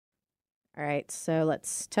All right, so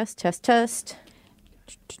let's test.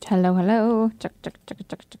 Hello.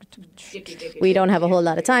 We don't have a whole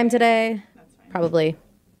lot of time today. Probably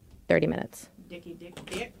 30 minutes.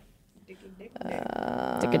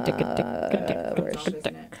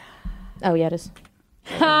 Oh, yeah, it is.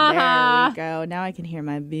 There we go. Now I can hear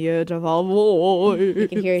my beautiful voice. You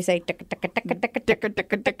can hear you say,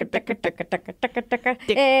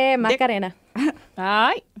 eh, Macarena.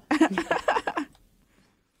 Hi.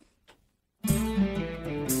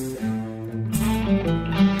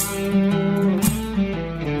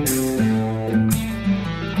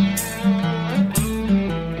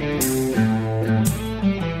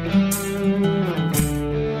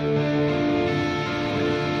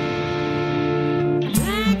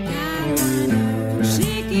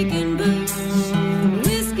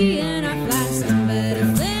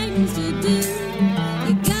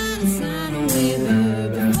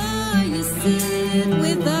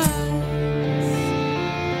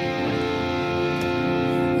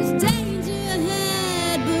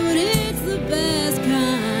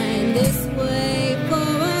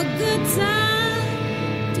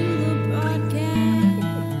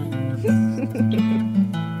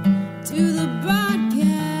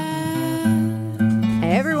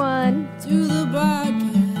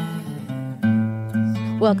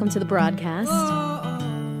 Welcome to the broadcast.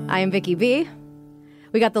 I am Vicky B.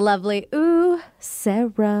 We got the lovely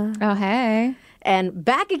Sarah. Oh, hey. And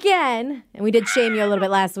back again. And we did shame you a little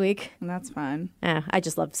bit last week. That's fine. I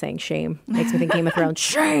just love saying shame. Makes me think Game of Thrones.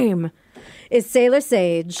 Shame is Sailor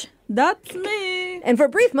Sage. That's me. And for a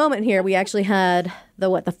brief moment here, we actually had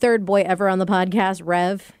the third boy ever on the podcast,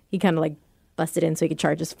 Rev. He kind of busted in so he could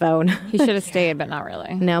charge his phone. He should have stayed, but not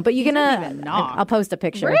really. No, but you can. Even knock. I'll post a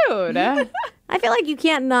picture. Rude. I feel like you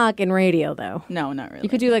can't knock in radio, though. No, not really. You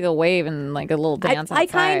could do a wave and a little dance I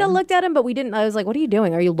outside. kind of looked at him, but we didn't. I was like, what are you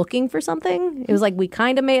doing? Are you looking for something? It was like we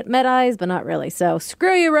kind of met eyes, but not really. So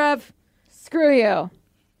screw you, Rev. Screw you.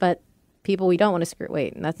 But people we don't want to screw.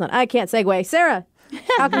 Wait, that's not. I can't segue. Sarah,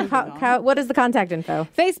 what is the contact info?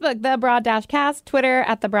 Facebook, The Broad-Cast. Twitter,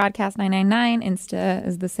 at The Broadcast 999. Insta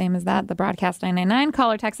is the same as that, The Broadcast 999.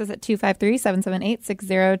 Call or text us at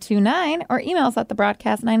 253-778-6029. Or email us at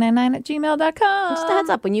thebroadcast999@gmail.com. Just a heads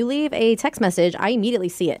up, when you leave a text message, I immediately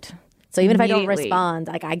see it. So even if I don't respond,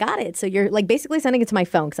 I got it. So you're basically sending it to my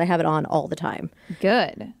phone because I have it on all the time.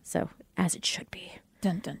 Good. So as it should be.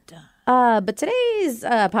 Dun, dun, dun. But today's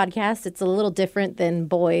podcast, it's a little different than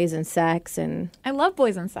boys and sex, and I love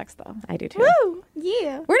boys and sex, though. I do too. Woo!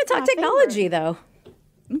 Yeah. We're going to talk technology, though.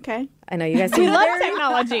 Okay. I know you guys seem love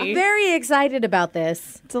technology. very excited about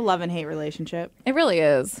this. It's a love and hate relationship. It really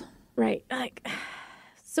is. Right.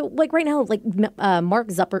 So right now, Mark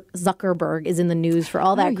Zuckerberg is in the news for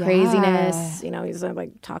all that craziness. You know, he's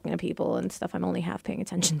talking to people and stuff I'm only half paying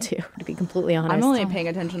attention to be completely honest. I'm only paying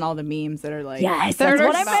attention to all the memes that are yes, that's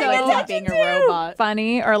what I'm paying attention being to. a robot.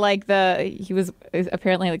 Funny, or he was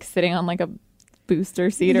apparently sitting on a booster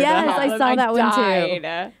seat. Yes, or I saw that one too.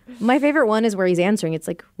 My favorite one is where he's answering. It's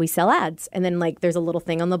like, we sell ads, and then there's a little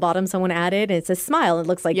thing on the bottom someone added, and it says smile. And it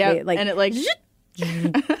looks like and it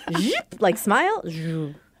smile.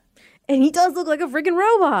 And he does look like a freaking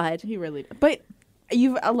robot. He really does. But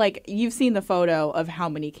you've seen the photo of how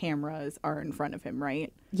many cameras are in front of him,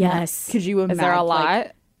 right? Yes. Could you imagine? Is there a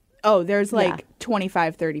lot? There's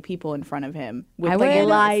 25, 30 people in front of him with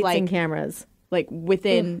lights and cameras.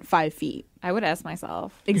 Within 5 feet. I would ask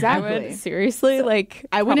myself. Exactly. I would seriously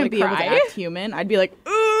I wouldn't be able to act human. I'd be like,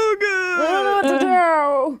 oh god, I don't know what to do.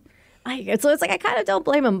 So it's I kind of don't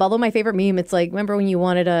blame him. Although my favorite meme, it's remember when you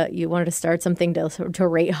wanted to start something to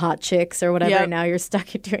rate hot chicks or whatever. Yep. And now you're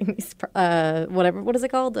stuck at doing these what is it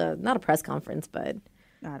called? Not a press conference, but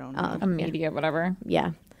I don't know. A media, whatever.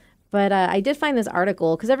 Yeah. But I did find this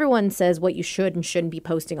article because everyone says what you should and shouldn't be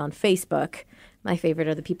posting on Facebook. My favorite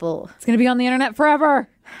are the people. It's going to be on the internet forever.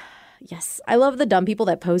 Yes. I love the dumb people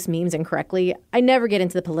that post memes incorrectly. I never get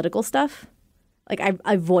into the political stuff. I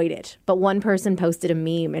avoid it. But one person posted a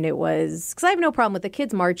meme, and it was because I have no problem with the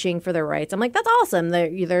kids marching for their rights. I'm like, that's awesome.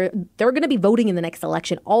 They're going to be voting in the next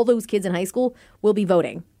election. All those kids in high school will be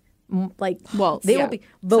voting. They will be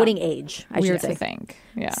voting age. I Weird should say. to think.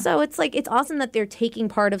 Yeah. So it's it's awesome that they're taking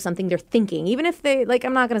part of something they're thinking, even if they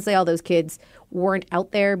I'm not going to say all those kids weren't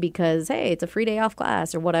out there because hey, it's a free day off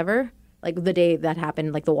class or whatever. The day that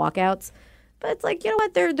happened, the walkouts. But it's you know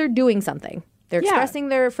what? They're doing something. They're expressing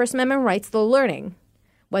their First Amendment rights. They're learning,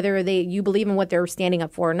 whether you believe in what they're standing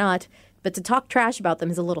up for or not. But to talk trash about them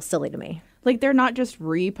is a little silly to me. They're not just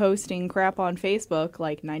reposting crap on Facebook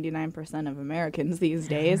like 99% of Americans these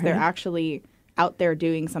days. They're actually out there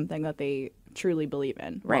doing something that they truly believe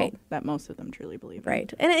in. Right. Well, that most of them truly believe in.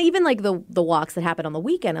 Right. And even like the walks that happen on the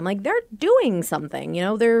weekend, I'm like, they're doing something, you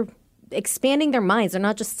know, they're expanding their minds. They're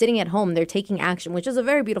not just sitting at home. They're taking action, which is a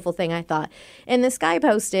very beautiful thing, I thought. And this guy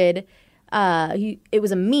posted, it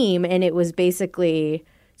was a meme, and it was basically,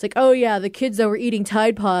 it's like, oh yeah, the kids that were eating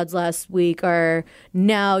Tide Pods last week are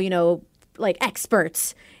now, you know, like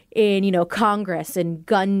experts in, you know, Congress and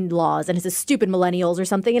gun laws, and it's a stupid millennials or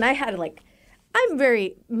something. And I had like,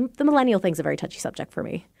 the millennial thing's a very touchy subject for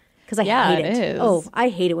me because I hate it. Is. Oh, I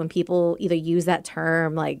hate it when people either use that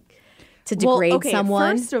term like to degrade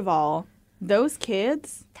someone. First of all, those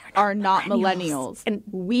kids are not millennials. And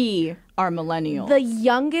we are millennials. the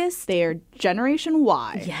youngest, They are Generation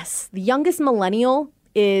Y. yes, the youngest millennial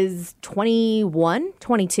is 21,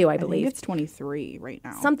 22, I I believe. think it's 23 right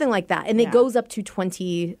now. Something like that. And it goes up to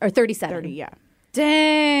 20 or 37. 30, yeah.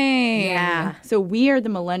 Dang. Yeah. So we are the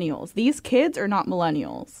millennials. These kids are not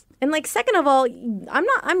millennials. And like, second of all, I'm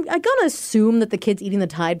gonna assume that the kids eating the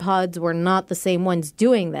Tide Pods were not the same ones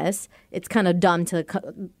doing this. It's kind of dumb to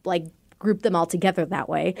like group them all together that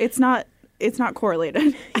way. It's not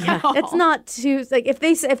correlated. Yeah, it's not too like if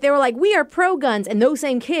they were like, we are pro guns, and those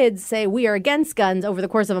same kids say we are against guns over the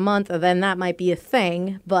course of a month, then that might be a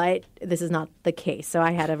thing. But this is not the case. So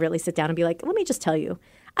I had to really sit down and be like, let me just tell you,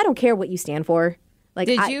 I don't care what you stand for. Like,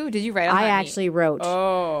 Did you write on I that actually wrote.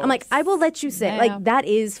 Oh, I'm like, I will let you say. snap. Like, that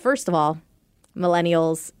is, first of all,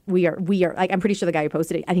 millennials. We are. Like, I'm pretty sure the guy who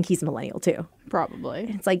posted it, I think he's a millennial too. Probably.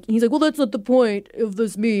 It's like he's like, well, that's not the point of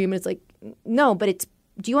this meme. And it's like, no, but it's.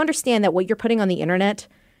 Do you understand that what you're putting on the internet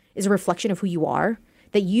is a reflection of who you are?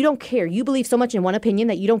 That you don't care. You believe so much in one opinion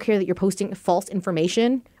that you don't care that you're posting false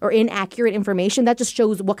information or inaccurate information. That just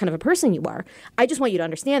shows what kind of a person you are. I just want you to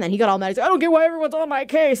understand that. And he got all mad. He's like, I don't get why everyone's on my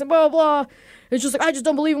case and blah, blah. It's just like, I just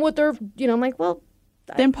don't believe in what they're, you know, I'm like, well.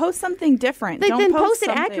 Then post something different. Then Don't post it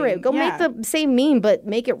something- accurate. Go yeah. make the same meme, but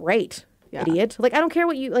make it right, Yeah. idiot. Like, I don't care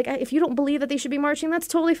what you, like, if you don't believe that they should be marching, that's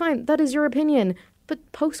totally fine. That is your opinion.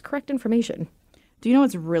 But post correct information. Do you know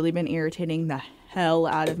what's really been irritating the hell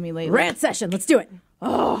out of me lately? Rant session. Let's do it.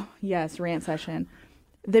 Oh, yes, rant session.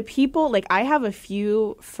 The people, like, I have a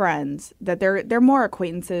few friends that they're more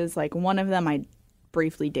acquaintances. Like, one of them I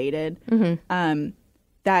briefly dated,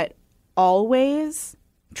 that always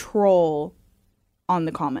troll on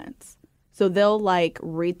the comments. So they'll, like,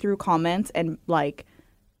 read through comments and, like,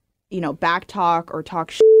 you know, back talk or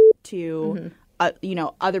talk to, you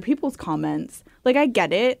know, other people's comments. Like, I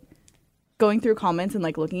get it. Going through comments and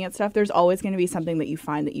like looking at stuff, there's always going to be something that you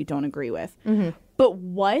find that you don't agree with. But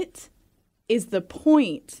what is the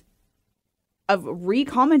point of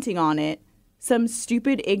re-commenting on it? Some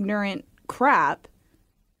stupid, ignorant crap.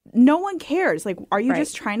 No one cares. Like, are you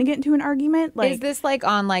just trying to get into an argument? Like, is this like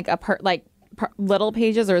on like little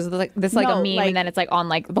pages, or is it like this like No, a meme like- and then it's like on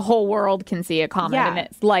like the whole world can see a comment Yeah. and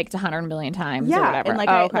it's liked 100 million times or yeah, whatever? and like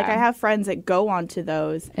I have friends that go onto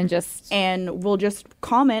those and will just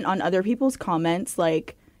comment on other people's comments,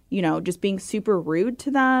 like, you know, just being super rude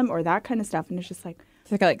to them or that kind of stuff. And it's just like,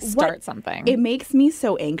 start something. It makes me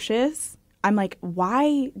so anxious. I'm like,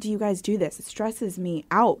 why do you guys do this? It stresses me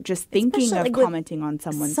out just thinking Especially, of like, with commenting on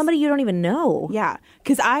someone's. Somebody you don't even know. Yeah,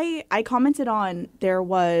 because I commented on, there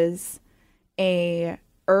was a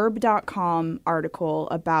herb.com article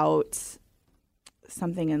about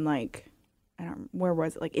something in like, I don't know, where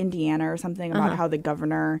was it, like Indiana or something, about how the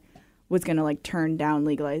governor was going to like turn down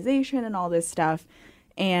legalization and all this stuff.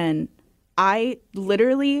 And I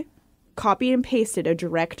literally copied and pasted a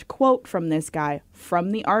direct quote from this guy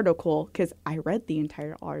from the article, because I read the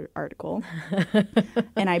entire article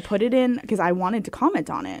and I put it in because I wanted to comment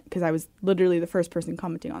on it, because I was literally the first person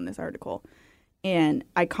commenting on this article. And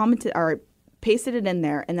I commented or pasted it in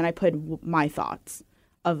there, and then I put my thoughts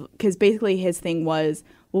of, because basically his thing was,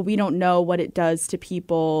 well, we don't know what it does to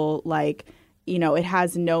people, like, you know, it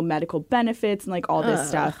has no medical benefits and like all this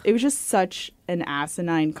stuff. It was just such an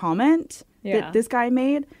asinine comment that this guy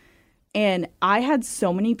made. And I had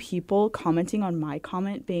so many people commenting on my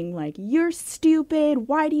comment being like, you're stupid,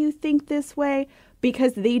 why do you think this way?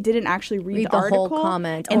 Because they didn't actually read the article, whole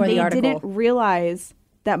comment and or they the article. didn't realize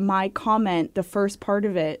that my comment, the first part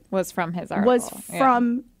of it, was from his article. was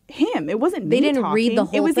from him. It wasn't me They didn't talking. read the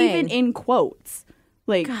whole It was thing. even in quotes.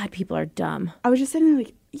 Like, God, people are dumb. I was just sitting there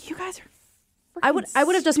like, you guys are I would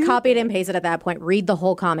have just copied and pasted at that point. Read the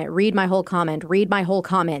whole comment. Read my whole comment. Read my whole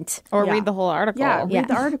comment. Or Yeah. read the whole article. Yeah, read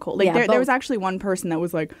the article. Like, Yeah, there both. was actually one person that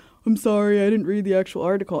was like, I'm sorry, I didn't read the actual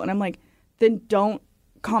article. And I'm like, then don't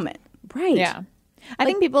comment. Right. Yeah. I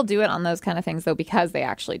think people do it on those kind of things though because they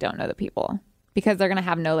actually don't know the people. Because they're going to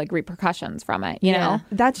have no like repercussions from it, you know?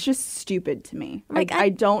 That's just stupid to me. Like, I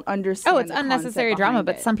don't understand. Oh, it's the unnecessary concept drama, behind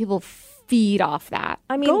but it. some people feed off that.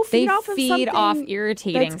 I mean, Go feed they off of feed something off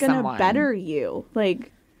irritating that's gonna someone. better you.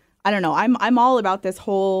 Like, I don't know. I'm all about this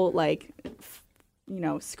whole like,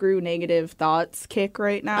 screw negative thoughts kick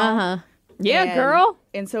right now. Uh-huh. Yeah, girl.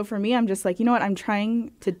 And so for me, I'm just like, you know what? I'm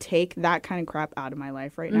trying to take that kind of crap out of my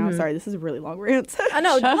life right now. Sorry, this is a really long rant. I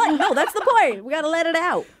know. No, that's the point. We got to let it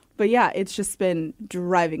out. But yeah, it's just been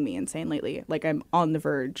driving me insane lately. Like, I'm on the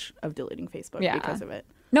verge of deleting Facebook because of it.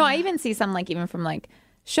 No, I even see some, like, even from, like,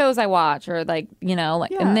 shows I watch or, like,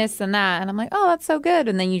 like, and this and that. And I'm like, oh, that's so good.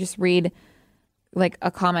 And then you just read, like,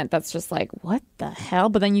 a comment that's just like, what the hell?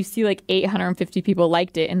 But then you see, like, 850 people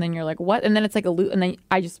liked it. And then you're like, what? And then it's like a loop. And then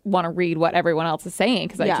I just want to read what everyone else is saying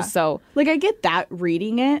because I just so. Like, I get that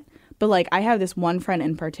reading it. But, like, I have this one friend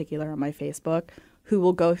in particular on my Facebook who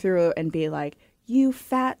will go through and be like, you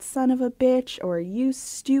fat son of a bitch, or you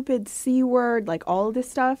stupid C word, like all of this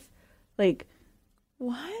stuff. Like,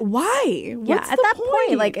 What? why? Yeah, What's at the that point?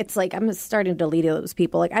 point, like it's like I'm starting to delete those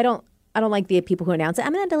people. Like I don't like the people who announce it.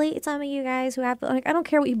 I'm gonna delete some of you guys who have like I don't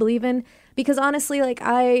care what you believe in because honestly, like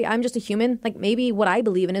I'm just a human. Like maybe what I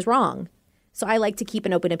believe in is wrong. So I like to keep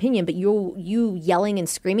an open opinion, but you yelling and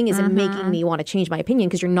screaming isn't making me want to change my opinion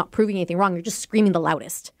because you're not proving anything wrong. You're just screaming the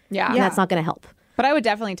loudest. Yeah. And that's not going to help. But I would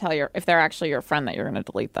definitely tell if they're actually your friend that you're going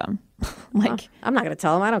to delete them. Like, I'm not going to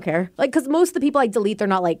tell them. I don't care. Like, because most of the people I delete, they're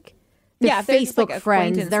not like they're if they're just, Facebook like,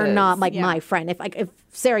 friends. They're not like Yeah. my friend. If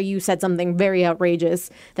Sarah, you said something very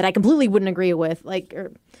outrageous that I completely wouldn't agree with, like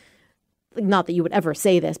not that you would ever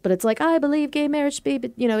say this, but it's like I believe gay marriage should be,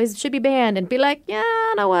 should be banned, and be like, yeah,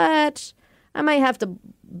 you know what? I might have to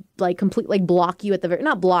like completely like block you at the very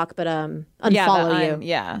not block, but unfollow you.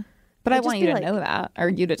 Yeah. But I just want be you to like- know that, or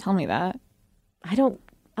you to tell me that. I don't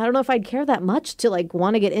know if I'd care that much to like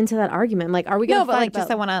want to get into that argument. I'm like, are we gonna No, but fight like about-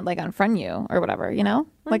 just I want to like unfriend you or whatever,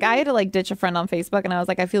 Like I had to like ditch a friend on Facebook, and I was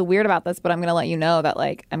like, I feel weird about this, but I'm gonna let you know that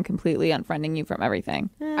like I'm completely unfriending you from everything,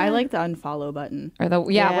 I like the unfollow button. or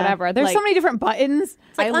Yeah, whatever. There's so like- many different buttons.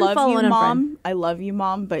 like I love unfollow you, and unfriend. mom. I love you,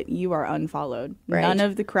 mom, but you are unfollowed. Right. None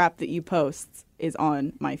of the crap that you post is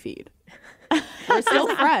on my feed. We're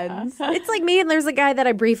still friends. It's like me and there's a guy that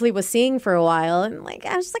I briefly was seeing for a while, and like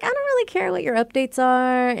I was just like, I don't really care what your updates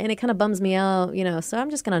are, and it kind of bums me out, so I'm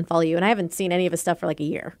just gonna unfollow you. And I haven't seen any of his stuff for like a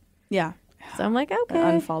year, Yeah. so I'm like, The okay,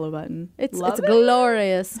 unfollow button. it's Love it.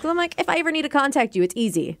 glorious. So I'm like, if I ever need to contact you, it's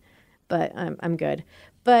easy, but I'm good.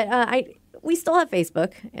 But we still have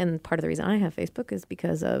Facebook, and part of the reason I have Facebook is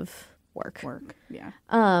because of work. Yeah.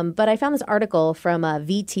 But I found this article from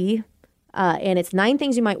VT, and it's 9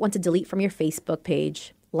 things you might want to delete from your Facebook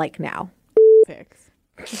page, like now. Fix.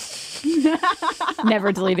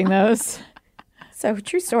 Never deleting those. So,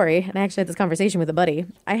 true story, and I actually had this conversation with a buddy.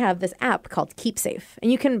 I have this app called KeepSafe,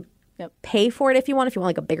 and you can pay for it if you want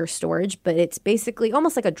like a bigger storage, but it's basically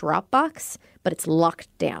almost like a Dropbox, but it's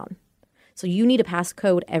locked down. So you need a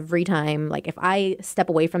passcode every time. Like if I step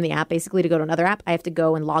away from the app, basically to go to another app, I have to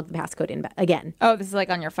go and log the passcode in again Oh, this is like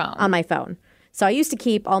on your phone. on my phone. So I used to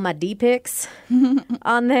keep all my D pics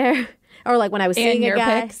on there, or like when I was and seeing your a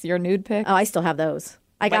guy. pics, your nude pics. Oh, I still have those.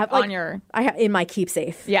 I got on your. I have in my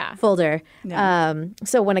KeepSafe folder. folder.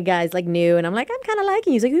 So when a guy's like new and I'm like, I'm kind of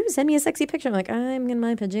liking you, he's like, ooh, send me a sexy picture. I'm like, I'm in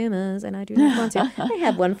my pajamas and I do not want to. I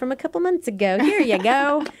have one from a couple months ago. Here you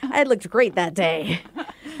go. I looked great that day.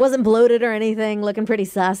 Wasn't bloated or anything. Looking pretty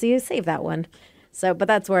saucy. Save that one. So, but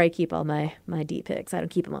that's where I keep all my D pics. I don't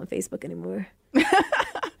keep them on Facebook anymore.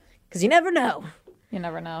 Because you never know. You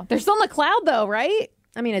never know. They're still in the cloud though, right?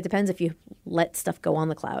 I mean, it depends if you let stuff go on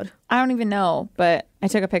the cloud. I don't even know, but I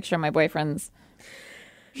took a picture of my boyfriend's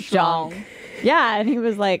junk. Yeah, and he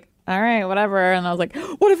was like, all right, whatever. And I was like,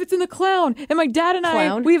 what if it's in the cloud? And my dad and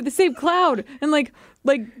Cloud? we have the same cloud. And like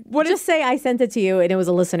what Just say I sent it to you and it was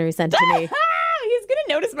a listener who sent it to me. He's going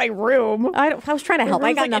to notice my room. I was trying to help. I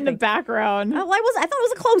Room's, got like, nothing. in the background. Oh, I thought it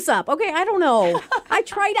was a close up. Okay, I don't know. I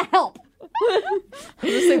try to help.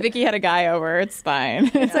 Just say Vicky had a guy over. It's fine.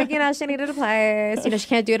 It's like, she needed a place. She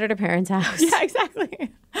can't do it at her parents' house. Yeah,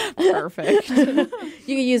 exactly. Perfect.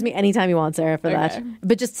 You can use me anytime you want, Sarah, for that. Okay.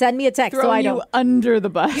 But just send me a text Throw so I you don't. under the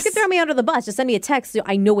bus. You can throw me under the bus. Just send me a text so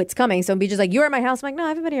I know it's coming. So be just like, you're at my house. I'm like, no, I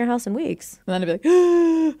haven't been at your house in weeks. And then I'd be like, I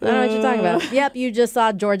don't know what you're talking about. Yep, you just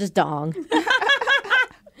saw George's dong.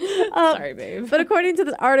 sorry, babe. But according to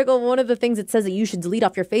this article, one of the things it says that you should delete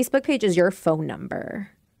off your Facebook page is your phone number.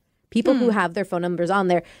 People who have their phone numbers on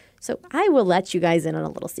there. So I will let you guys in on a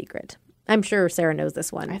little secret. I'm sure Sarah knows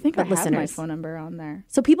this one. I think I but have my phone number on there.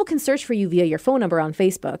 So people can search for you via your phone number on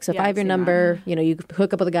Facebook. So if Yeah, I I've have your seen number, you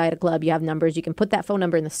hook up with a guy at a club, you have numbers, you can put that phone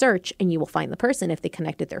number in the search and you will find the person if they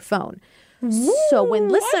connected their phone. So when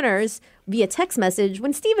listeners via text message,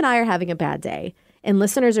 when Steve and I are having a bad day And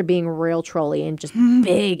listeners are being real trolly and just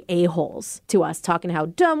big a-holes to us, talking how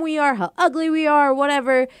dumb we are, how ugly we are,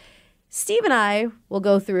 whatever. Steve and I will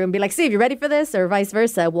go through and be like, Steve, you ready for this? Or vice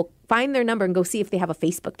versa. We'll find their number and go see if they have a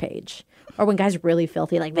Facebook page. Or when guys are really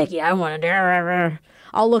filthy, like, Vicky, I want to do.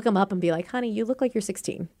 I'll look them up and be like, honey, you look like you're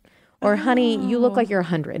 16. Or, honey, you look like you're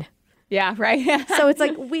 100. Yeah, right. So it's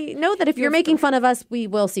like, we know that if you're making fun of us, we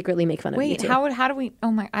will secretly make fun of you Wait, too. how do we?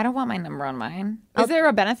 Oh my! I don't want my number on mine. Is there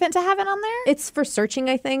a benefit to have it on there? It's for searching,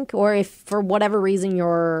 I think. Or if for whatever reason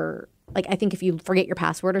you're, like, I think if you forget your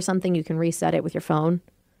password or something, you can reset it with your phone.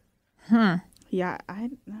 Yeah, I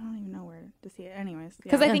don't even know where to see it. Anyways,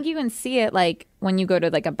 Because I think you can see it like when you go to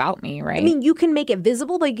like About Me, right? I mean, you can make it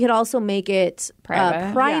visible, but you could also make it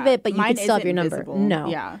Private. private, Yeah, but you mine can still have your isn't number. visible. No.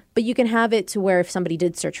 Yeah. But you can have it to where if somebody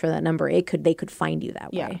did search for that number, they could find you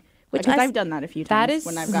that yeah. way. Which Because I've done that a few That times is-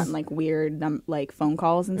 when I've gotten like weird like phone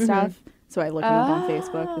calls and stuff. So I look them up on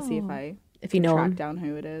Facebook to see if I if you know track 'em. down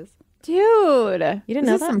who it is. Dude, You didn't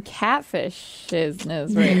know this is that? some catfish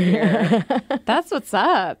shizness right here. That's what's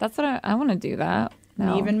up. That's what I want to do that.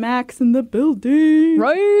 No. Even Max in the building.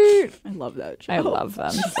 Right. I love that show. I love them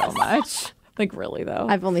so much. Like really though.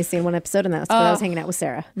 I've only seen one episode, and that was because I was hanging out with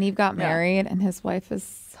Sarah. Neve got married, and his wife is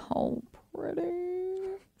so pretty.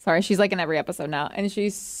 Sorry, she's like in every episode now, and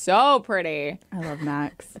she's so pretty. I love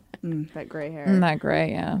Max. That gray hair. Isn't that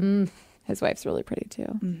great? Yeah. His wife's really pretty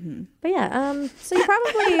too. But yeah, so you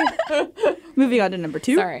probably, Moving on to number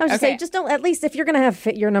 2. Sorry. I was just Okay. saying, just don't, at least if you're going to have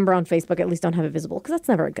your number on Facebook, at least don't have it visible, because that's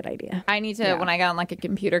never a good idea. I need to when I get on like a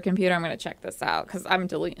computer, I'm going to check this out because I'm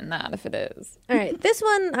deleting that if it is. All right, this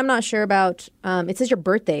one I'm not sure about. It says your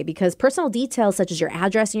birthday because personal details such as your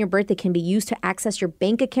address and your birthday can be used to access your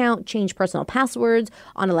bank account, change personal passwords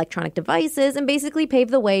on electronic devices, and basically pave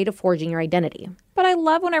the way to forging your identity. But I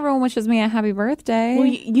love when everyone wishes me a happy birthday. Well,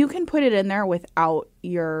 you can put it in there without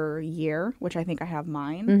your year, which I think I have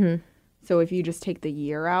mine. So if you just take the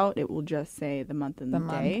year out, it will just say the month and the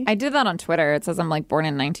day. I did that on Twitter. It says I'm like born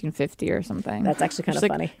in 1950 or something. That's actually kind of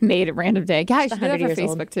Just, funny. like, made a random day. Yeah, I should do that 100 for years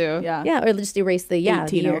old. Facebook too. Yeah. Yeah, or just erase the the year.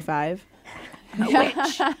 1805.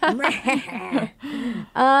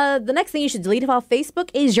 The next thing you should delete off Facebook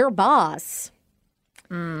is your boss.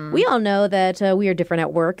 We all know that we are different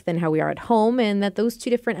at work than how we are at home, and that those two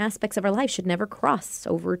different aspects of our life should never cross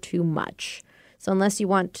over too much. So unless you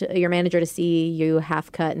want your manager to see you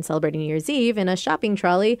half cut and celebrating New Year's Eve in a shopping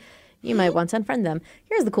trolley, you might want to unfriend them.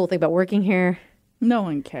 Here's the cool thing about working here. No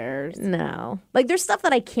one cares. No. Like, there's stuff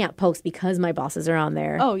that I can't post because my bosses are on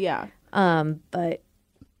there. Oh, yeah. But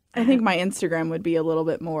I think my Instagram would be a little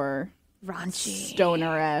bit more Raunchy.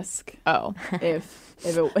 stoner-esque Oh. if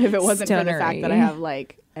it wasn't for the fact that I Stonery. have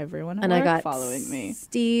like everyone at and work I got following me.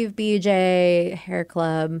 Steve, BJ, Hair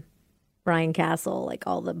Club, Brian Castle, like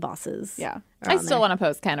all the bosses. Yeah. I still want to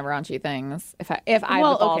post kind of raunchy things if I have the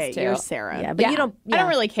balls okay, to. you're Sarah. Yeah, but Yeah. you don't. I don't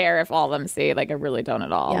really care if all of them see. Like I really don't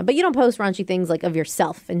at all. Yeah, but you don't post raunchy things like of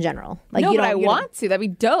yourself in general. Like no, you but don't, I you don't- want to. That'd be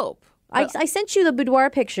dope. I sent you the boudoir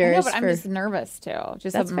pictures. No, but I'm for- just nervous too,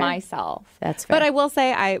 just That's of fair. myself. That's fair. But I will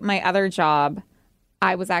say, my other job,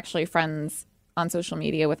 I was actually friends on social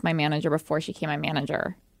media with my manager before she became my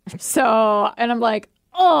manager. So, and I'm like,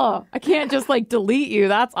 oh, I can't just like delete you.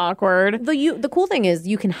 That's awkward. The cool thing is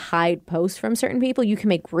you can hide posts from certain people. You can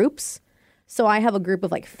make groups. So I have a group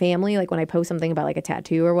of like family, like when I post something about like a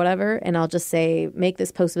tattoo or whatever, and I'll just say, make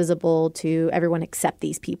this post visible to everyone except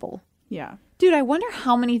these people. Yeah. Dude, I wonder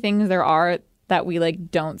how many things there are that we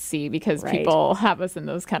like don't see because Right. people have us in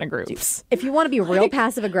those kind of groups. If you want to be real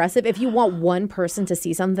passive aggressive, if you want one person to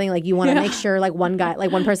see something, like you want to make sure like one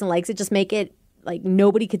person likes it, just make it like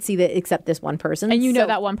nobody could see that except this one person. And you know So-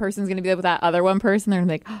 that one person's going to be there with that other one person. They're gonna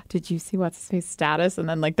be like, oh, did you see what's his face status? And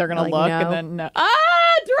then like they're going to Like, look no. and then no.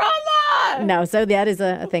 Drama! No, so that is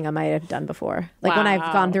a thing I might have done before. Like when I've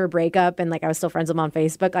Wow. gone through a breakup and like I was still friends with them on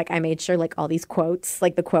Facebook, like I made sure like all these quotes,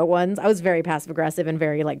 like the quote ones, I was very passive aggressive and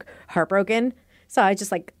very like heartbroken. So I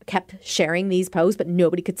just like kept sharing these posts, but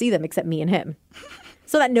nobody could see them except me and him.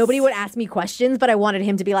 So that nobody would ask me questions, but I wanted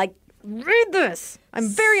him to be like, read this. I'm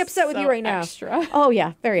very upset with you right now. Extra. Oh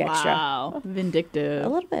yeah, very extra. Wow. Vindictive. A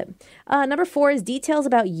little bit. Number 4 is details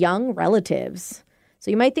about young relatives. So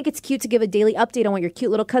you might think it's cute to give a daily update on what your cute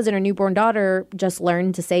little cousin or newborn daughter just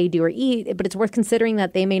learned to say, do, or eat, but it's worth considering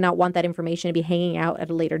that they may not want that information to be hanging out at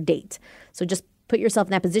a later date. So just put yourself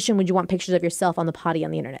in that position. Would you want pictures of yourself on the potty on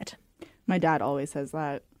the internet? My dad always says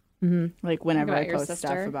that. Like whenever about I your post stuff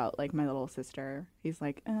sister? about like my little sister, he's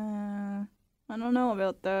like, I don't know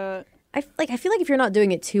about that. I feel like if you're not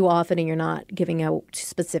doing it too often and you're not giving out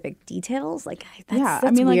specific details, like that's I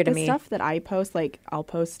mean, weird like to the me. stuff that I post, like I'll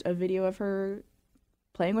post a video of her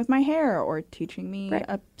playing with my hair or teaching me Right.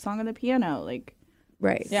 a song on the piano. Like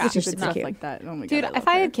Right. Yeah. Which is Stupid super stuff cute. like that. Oh my Dude, god! if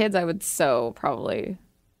I had kids, I would so probably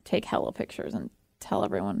take hella pictures and tell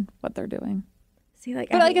everyone what they're doing. See, like,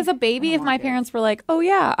 But like as a baby, if my parents were like, "Oh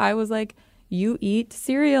yeah," I was like, "You eat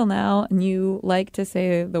cereal now, and you like to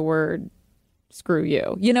say the word screw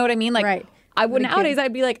you." You know what I mean? Like, Right. I would nowadays.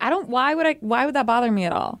 I'd be like, I don't. Why would that bother me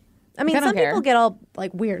at all? I mean, I don't some care. people get all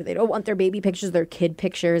like weird. They don't want their baby pictures, their kid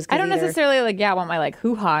pictures. 'Cause I don't either- necessarily like. Yeah, I want my like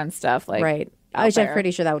hoo ha and stuff. Like, Right. out Which I'm there.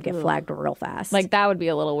 pretty sure that would get flagged real fast. Like that would be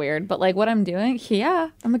a little weird. But like what I'm doing, yeah,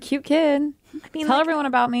 I'm a cute kid. I mean, Tell like- everyone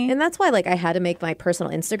about me. And that's why, like, I had to make my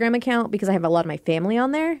personal Instagram account because I have a lot of my family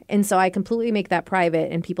on there, and so I completely make that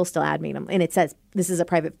private, and people still add me, and it says this is a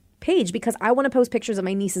private page because I want to post pictures of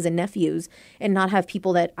my nieces and nephews and not have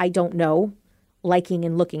people that I don't know liking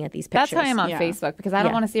and looking at these pictures. That's how I'm on Yeah. Facebook because I don't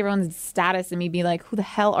Yeah. want to see everyone's status and me be like, "Who the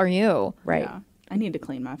hell are you?" Right. Yeah. I need to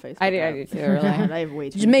clean my Facebook. I do up. too. Really. I have way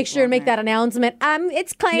too Just many make people sure to on make there. that announcement.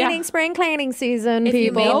 It's cleaning, Yeah. spring cleaning season, If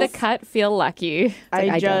you people. made the cut, feel lucky. I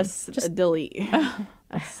I don't. just delete.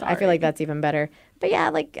 I feel like that's even better. But yeah,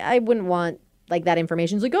 like I wouldn't want like that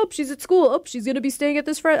information. It's like, oh, she's at school. Oh, she's gonna be staying at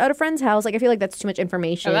this at a friend's house. Like I feel like that's too much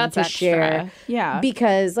information that's to extra. share. Yeah.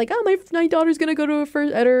 Because like, oh, my daughter's gonna go to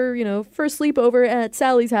her first sleepover at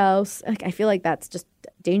Sally's house. Like I feel like that's just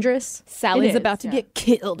dangerous. Sally's is, about to yeah. get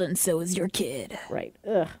killed, and so is your kid. Right.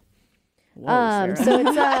 Ugh. Sarah. So it's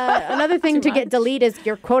another thing to get deleted is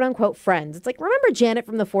your quote unquote friends. It's like, remember Janet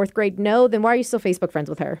from the 4th grade? No, then why are you still Facebook friends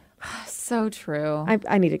with her? So true.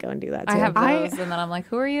 I need to go and do that too. I have those, and then I'm like,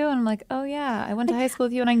 "Who are you?" And I'm like, "Oh yeah, I went to high school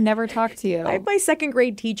with you, and I never talked to you." I have my 2nd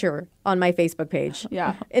grade teacher on my Facebook page.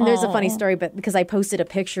 Yeah. And there's a funny story, but because I posted a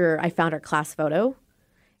picture, I found our class photo,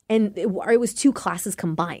 and it was 2 classes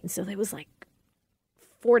combined. So there was like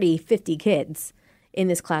 40, 50 kids in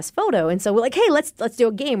this class photo. And so we're like, hey, let's do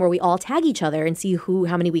a game where we all tag each other and see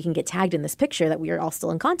how many we can get tagged in this picture that we are all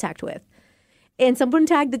still in contact with. And someone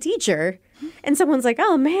tagged the teacher, and someone's like,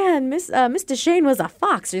 "Oh man, Miss DeShane was a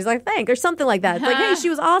fox." She's like, "Thanks," or something like that. It's like, "Hey, she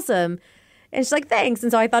was awesome," and she's like, "Thanks."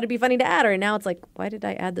 And so I thought it'd be funny to add her. And now it's like, why did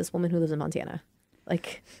I add this woman who lives in Montana?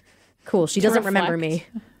 Like, cool, she doesn't remember me.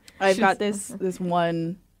 I've got this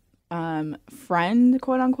one friend,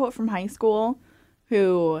 quote unquote, from high school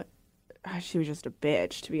who she was just a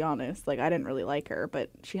bitch, to be honest. Like I didn't really like her, but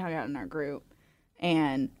she hung out in our group,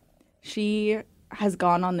 and she has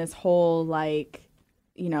gone on this whole like,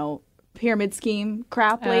 pyramid scheme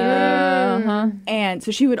crap lately. And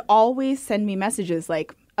so she would always send me messages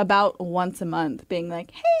like about once a month being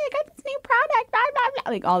like, "Hey, I got this new product, blah, blah,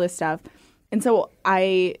 blah," like all this stuff. And so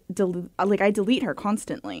I delete her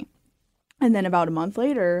constantly. And then about a month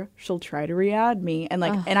later, she'll try to re-add me. And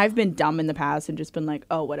and I've been dumb in the past and just been like,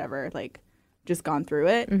 oh, whatever, like just gone through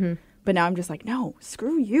it. But now I'm just like, no,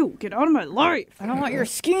 screw you. Get out of my life. I don't want your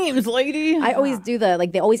schemes, lady. I always do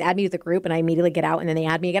they always add me to the group, and I immediately get out, and then they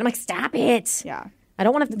add me again. I'm like, stop it. Yeah. I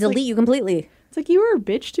don't want to have to delete you completely. It's like, you were a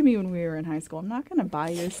bitch to me when we were in high school. I'm not going to buy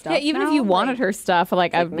your stuff. Yeah, even if now. you wanted her stuff,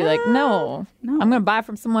 like I'd be like, no, I'm gonna buy it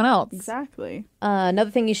from someone else. Exactly. Another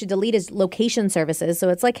thing you should delete is location services. So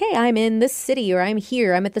it's like, hey, I'm in this city, or I'm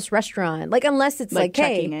here, I'm at this restaurant. Like, unless it's like,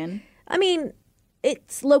 checking hey, in. I mean,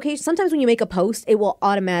 it's location. Sometimes when you make a post, it will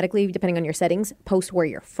automatically, depending on your settings, post where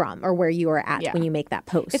you're from or where you are at Yeah. when you make that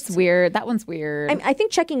post. It's weird. That one's weird. I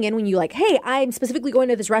think checking in when you like, hey, I'm specifically going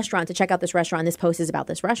to this restaurant to check out this restaurant. This post is about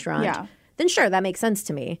this restaurant. Yeah. Then sure, that makes sense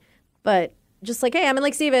to me. But just like, hey, I'm in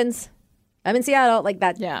Lake Stevens. I'm in Seattle. Like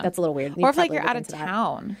that. Yeah. That's a little weird. You or if like probably you're look out of into that.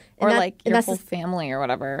 town, or that- like and your that's whole the- family or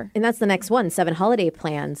whatever. And that's the next one. 7 holiday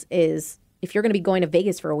plans is if you're going to be going to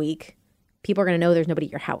Vegas for a week, people are going to know there's nobody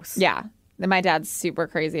at your house. Yeah. Then my dad's super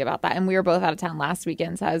crazy about that. And we were both out of town last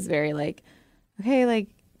weekend. So I was very like, okay, like,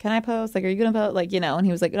 can I post? Like, are you going to post? Like, and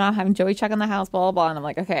he was like, no, I'm having Joey check on the house, blah, blah, blah. And I'm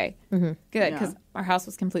like, okay, good. Because our house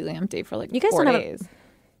was completely empty for like You guys 4 don't have days.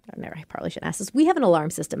 I probably shouldn't ask this. We have an alarm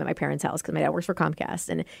system at my parents' house because my dad works for Comcast,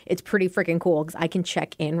 and it's pretty freaking cool because I can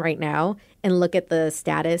check in right now and look at the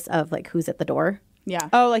status of like who's at the door. Yeah.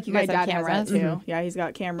 Oh, like you My guys have dad has cameras? that too. Yeah, he's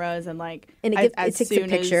got cameras and like And it as- gives- as it takes a soon as-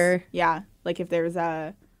 picture. Yeah, like if there's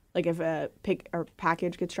a if a pick or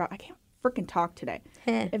package gets dropped, I can't freaking talk today.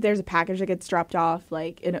 If there's a package that gets dropped off,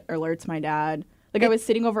 like it alerts my dad. Like I was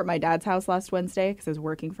sitting over at my dad's house last Wednesday because I was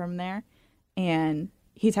working from there, and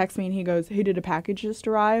he texts me and he goes, "Hey, did a package just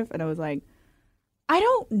arrive?" And I was like, "I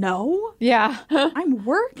don't know. Yeah. I'm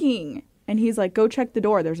working." And he's like, "Go check the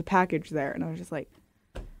door. There's a package there." And I was just like,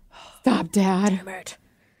 Stop, Dad.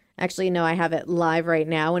 Actually, no, I have it live right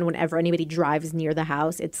now, and whenever anybody drives near the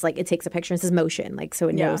house, it's like it takes a picture and says motion, like so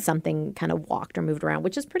it Yeah. knows something kind of walked or moved around,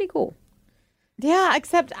 which is pretty cool. Yeah,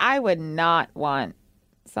 except I would not want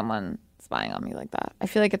someone spying on me like that. I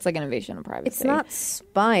feel like it's like an invasion of privacy. It's not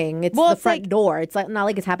spying. It's Well, the it's front like- door. It's like not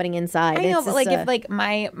like it's happening inside. I know, It's but just like if like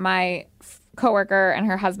my coworker and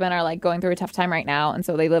her husband are like going through a tough time right now, and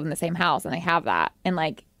so they live in the same house and they have that, and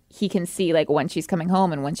like he can see like when she's coming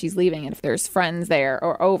home and when she's leaving, and if there's friends there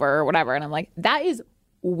or over or whatever, and I'm like, that is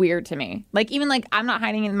weird to me. Like even like I'm not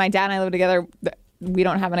hiding it. My dad and I live together. We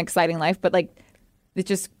don't have an exciting life, but like it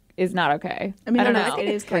just is not okay. I mean, don't it know.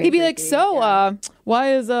 is kind He'd of be like, creepy, so yeah.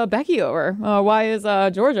 why is Becky over? Why is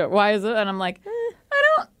Georgia? Why is it? And I'm like, I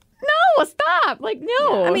don't know. Stop. Like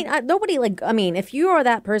no. I mean, nobody like. I mean, if you are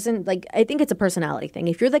that person, like, I think it's a personality thing.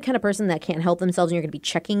 If you're the kind of person that can't help themselves and you're going to be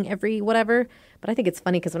checking every whatever. But I think it's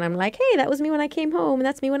funny because when I'm like, hey, that was me when I came home, and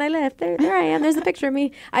that's me when I left. There I am. There's the picture of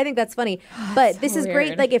me. I think that's funny. But this is great.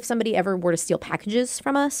 weird. Like, if somebody ever were to steal packages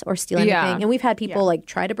from us or steal anything, Yeah. and we've had people like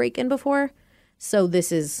try to break in before, so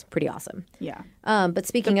this is pretty awesome. Yeah. But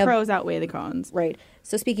speaking The of pros outweigh the cons. right,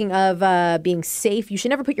 so speaking of being safe, you should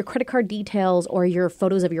never put your credit card details or your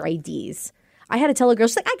photos of your IDs. I had to tell a girl,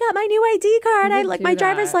 she's like, I got my new ID card. I like do my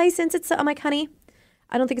driver's that. license. I'm like, honey,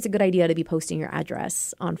 I don't think it's a good idea to be posting your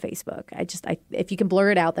address on Facebook. If you can blur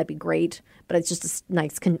it out, that'd be great. But it's just a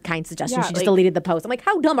nice, kind suggestion. Yeah, She just like- deleted the post. I'm like,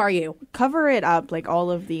 how dumb are you? Cover it up, like all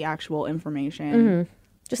of the actual information.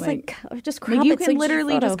 Just just Like, crop you it. so can it's your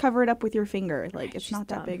literally photo. just cover it up with your finger. Like it's not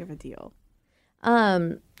that dumb. big of a deal.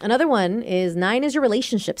 Another one is 9 is your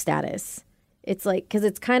relationship status. It's like, because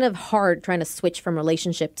it's kind of hard trying to switch from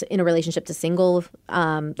in a relationship to single.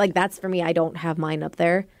 Like that's for me. I don't have mine up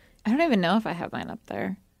there. I don't even know if I have mine up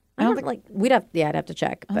there. I don't think like I'd have to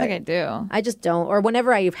check. I But think I do. I just don't. Or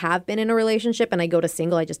whenever I have been in a relationship and I go to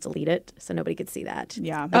single, I just delete it so nobody could see that.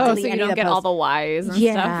 Yeah. Oh, delete so you any of don't the get all posts. the whys and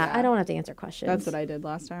Yeah, stuff. I don't have to answer questions. That's what I did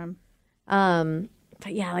last time.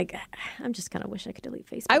 But yeah, like I'm just kind of wish I could delete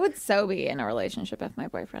Facebook. I would so be in a relationship if my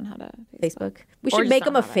boyfriend had a Facebook. Facebook. We Or should just make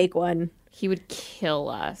don't him a have it. fake one. He would kill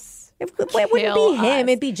us. It wouldn't Kill be him. us.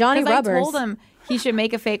 It'd be Johnny 'Cause Rubbers. I told him he should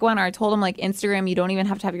make a fake one, or I told him like Instagram, you don't even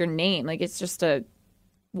have to have your name. Like it's just a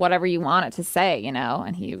whatever you want it to say, you know?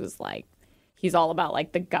 And he was like, he's all about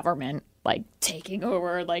like the government like taking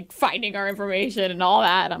over, like finding our information and all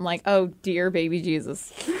that. And I'm like, oh dear baby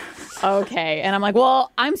Jesus. Okay. And I'm like,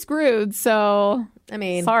 well, I'm screwed, so I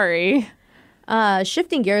mean, sorry.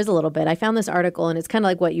 shifting gears a little bit, I found this article, and it's kind of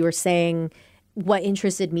like what you were saying. What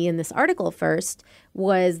interested me in this article first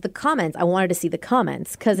was the comments. I wanted to see the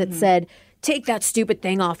comments because it said, take that stupid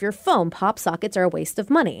thing off your phone. Pop sockets are a waste of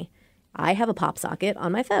money. I have a pop socket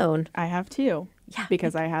on my phone. I have two. Yeah.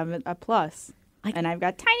 Because I have a plus. And I've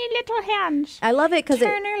got tiny little hands. I love it because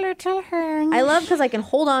I love because I can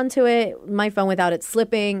hold on to it, my phone, without it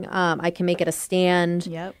slipping. I can make it a stand.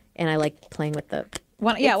 Yep. And I like playing with the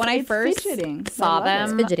When I it's first fidgeting. I saw love it.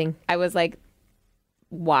 them, fidgeting. I was like,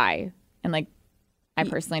 why? And like, I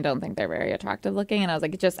personally don't think they're very attractive looking. And I was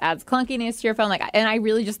like, it just adds clunkiness to your phone. Like, and I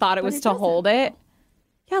really just thought it was to hold it.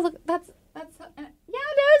 Yeah, look, that's yeah,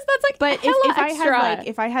 it is. That's like, But hella if I extra. had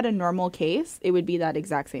if I had a normal case, it would be that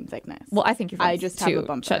exact same thickness. Well, I think your I phone's just have too a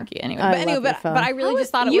bumper. chunky anyway. I But anyway, love your but phone. I really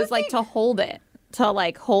just thought it was like to hold it. To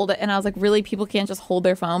like hold it, and I was like, really, people can't just hold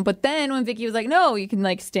their phone. But then when Vicky was like, no, you can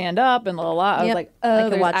like stand up and blah blah, blah, I was Yep. like, I oh, can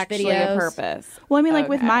there's watch actually videos. a purpose. Well, I mean, like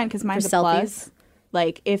with Okay. mine, because mine's a For selfies? plus.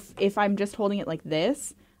 Like if I'm just holding it like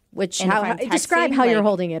this, Which And if how I'm describe texting, how you're like-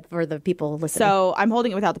 holding it for the people listening. so I'm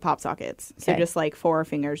holding it without the pop sockets. So Okay. just like 4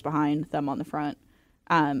 fingers behind, thumb on the front.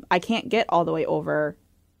 I can't get all the way over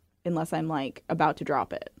unless I'm like about to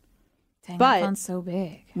drop it. Dang, But- that phone's so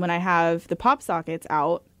big. When I have the pop sockets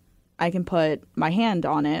out, I can put my hand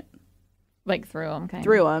on it Like through them, kind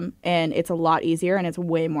through them, and it's a lot easier and it's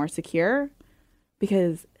way more secure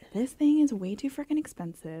because this thing is way too freaking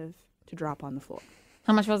expensive to drop on the floor.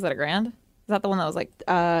 How much was it? $1,000? Is that the one that was like?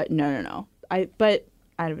 No. I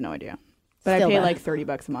have no idea. But Still I pay bad. like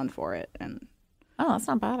 $30 a month for it, and Oh, that's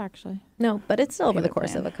not bad actually. no, but it's still over the Payment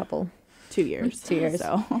course plan. of a couple. 2 years. 2 years.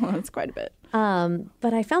 So it's quite a bit.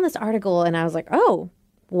 But I found this article and I was like, oh,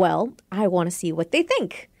 well, I want to see what they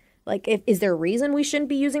think. Like, is there a reason we shouldn't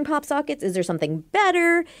be using pop sockets? Is there something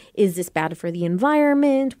better? Is this bad for the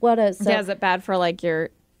environment? Yeah, is it bad for like your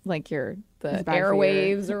the bad for your-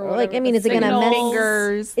 airwaves or whatever? Like, I mean, the is it going to signals? mess?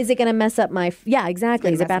 Fingers. Is it going to mess up my? Yeah,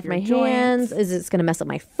 exactly. It's Is gonna it bad mess for my up your hands? joints. Is it going to mess up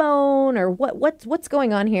my phone? Or what's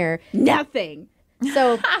going on here? Nothing.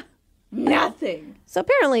 So. Nothing. So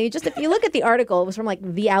apparently, just if you look at the article, it was from like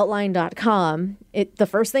theoutline.com. The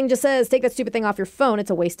first thing just says, take that stupid thing off your phone. It's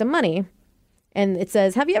a waste of money. And it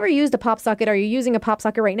says, have you ever used a pop socket? Are you using a pop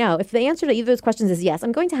socket right now? If the answer to either of those questions is yes,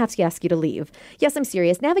 I'm going to have to ask you to leave. Yes, I'm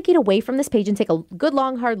serious. Navigate away from this page and take a good,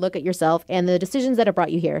 long, hard look at yourself and the decisions that have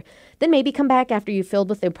brought you here. Then maybe come back after you've filled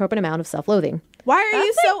with the appropriate amount of self-loathing. Why are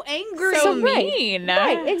you so angry? So mean.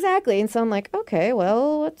 Right, exactly. And so I'm like, okay,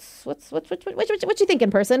 well, what you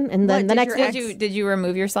thinking, person? And then What, the did next your week, Did you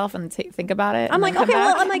remove yourself and think about it? I'm and like, then okay, come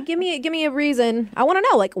well, back? I'm like, give me a reason. I want to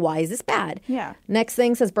know, like, why is this bad? Yeah. Next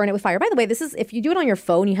thing says burn it with fire. By the way, this is if you do it on your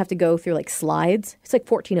phone, you have to go through like slides. It's like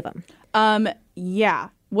 14 of them. Yeah.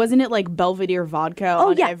 Wasn't it like Belvedere vodka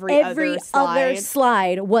Oh on yeah, every other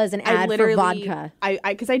slide was an ad for vodka.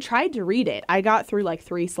 Because I tried to read it. I got through like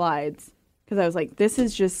 3 slides because I was like, this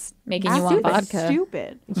is just Making you want stupid. vodka.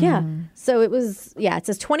 Stupid. Yeah. So it was, it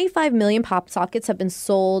says 25 million pop sockets have been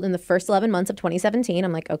sold in the first 11 months of 2017.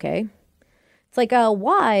 I'm like, okay. It's like,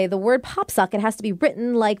 why? The word pop socket has to be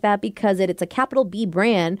written like that because it's a capital B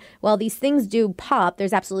brand. While these things do pop,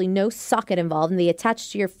 there's absolutely no socket involved and they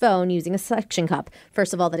attach to your phone using a suction cup.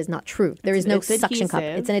 First of all, that is not true. There is no It's suction cup.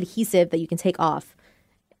 adhesive. It's an adhesive that you can take off.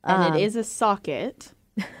 And it is a socket.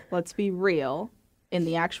 Let's be real. In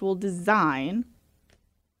the actual design,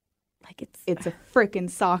 Like it's a freaking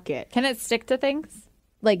socket. Can it stick to things?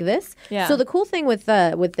 like this. Yeah. So the cool thing with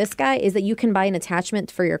this guy is that you can buy an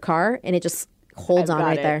attachment for your car and it just holds I've on got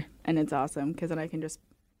right it, there and it's awesome because then I can just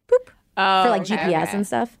Oh, for like okay, GPS okay. and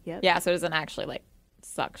stuff. Yeah, so it doesn't actually like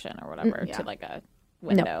suction or whatever yeah. to like a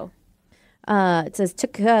window. It says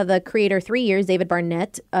took the creator 3 years, David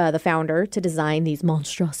Barnett, the founder, to design these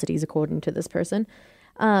monstrosities, according to this person.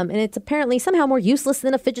 And it's apparently somehow more useless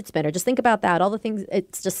than a fidget spinner. Just think about that. All the things,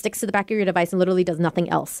 it just sticks to the back of your device and literally does nothing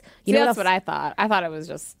else. You See, know that's what what else? I thought. I thought it was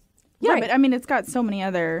just yeah. Right. But I mean, it's got so many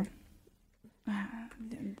other.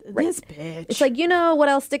 This bitch. It's like, you know what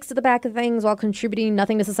else sticks to the back of things while contributing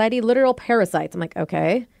nothing to society? Literal parasites. I'm like,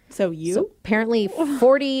 okay. so you. So apparently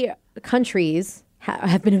 40 countries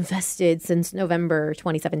have been invested since November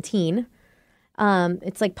 2017.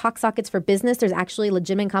 It's like POC sockets for business. There's actually a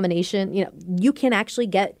legitimate combination. You know, you can actually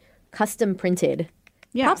get custom printed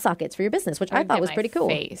pop sockets for your business, which I would thought get was my pretty cool.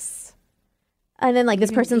 Face. And then like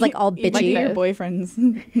this person's like all Like bitchy, your boyfriend's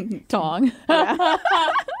Tong.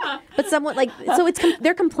 but somewhat like so it's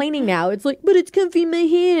they're complaining now. It's like, but it's comfy in my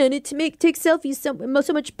hand. It takes selfies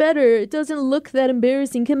so much better. It doesn't look that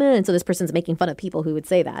embarrassing. Come on. So this person's making fun of people who would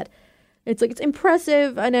say that. It's like it's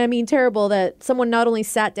impressive and I mean terrible that someone not only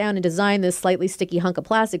sat down and designed this slightly sticky hunk of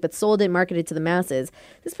plastic, but sold it and marketed to the masses.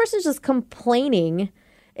 This person's just complaining,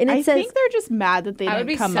 and it I says, think they're just mad that they I would didn't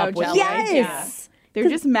be come so up with jealous. the idea. yes. They're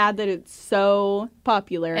just mad that it's so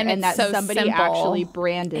popular And and it's that so somebody simple. actually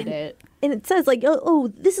branded it. And it says like,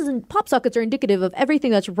 this isn't pop sockets are indicative of everything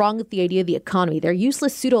that's wrong with the idea of the economy. They're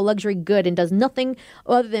useless pseudo luxury good and does nothing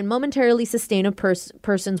other than momentarily sustain a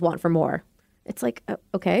person's want for more. It's like,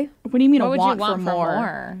 okay, What do you mean What a would want, you want for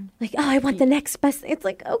more? like I want the next best. It's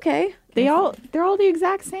like okay, They're all the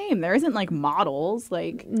exact same. There isn't like models.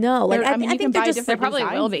 Like no, like I you think can they're buy just different There probably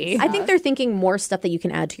will designs be. and I think they're thinking more stuff that you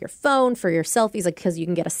can add to your phone for your selfies, like because you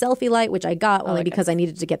can get a selfie light, which I got only because I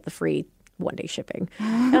needed to get the free 1-day shipping.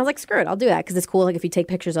 And I was like, screw it, I'll do that because it's cool. Like if you take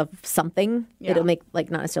pictures of something, it'll make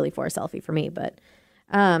like not necessarily for a selfie for me, but.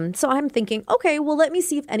 So I'm thinking, okay, well, let me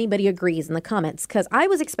see if anybody agrees in the comments because I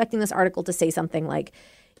was expecting this article to say something like,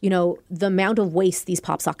 you know, the amount of waste these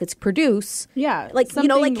pop sockets produce. Yeah, Like, you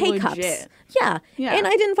know, like something K-cups. legit. Yeah. Yeah. And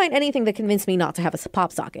I didn't find anything that convinced me not to have a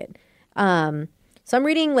pop socket. So I'm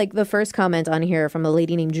reading like the first comment on here from a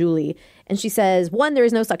lady named Julie. And she says, 1, there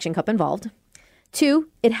is no suction cup involved. 2,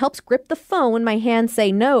 it helps grip the phone when my hands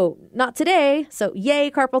say, no, not today. So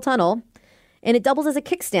yay, carpal tunnel. And it doubles as a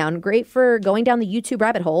kickstand, great for going down the YouTube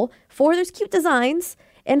rabbit hole. 4, there's cute designs.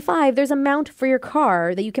 And 5, there's a mount for your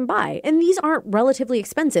car that you can buy. And these aren't relatively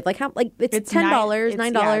expensive. Like how like it's $10,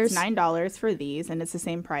 $9. Yeah, it's $9 for these, and it's the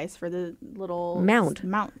same price for the little Mount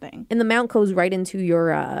thing. And the mount goes right into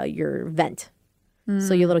your vent.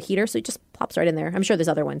 So your little heater, so it just pops right in there. I'm sure there's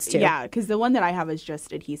other ones too. Yeah, because the one that I have is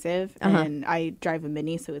just adhesive, and I drive a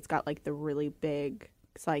Mini, so it's got like the really big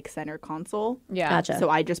like center console. Yeah. Gotcha. So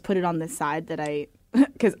I just put it on the side that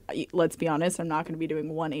because let's be honest, I'm not going to be doing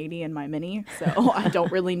 180 in my Mini, so I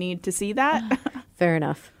don't really need to see that. Fair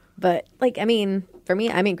enough. But like, I mean, for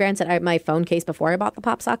me, I mean, granted, my phone case before I bought the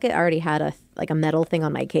pop socket, I already had a metal thing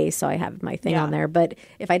on my case, so I have my thing Yeah. on there. But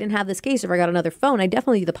if I didn't have this case, if I got another phone, I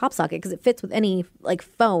definitely do the pop socket because it fits with any like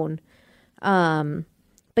phone.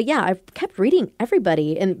 But yeah, I've kept reading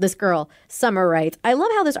everybody. And this girl, Summer, writes, I love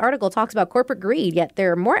how this article talks about corporate greed, yet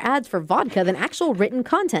there are more ads for vodka than actual written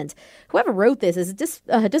content. Whoever wrote this is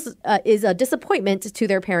a disappointment to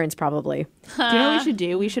their parents, probably. Do you know what we should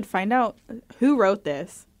do? We should find out who wrote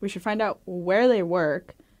this. We should find out where they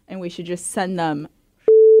work, and we should just send them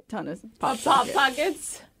a ton of pop sockets.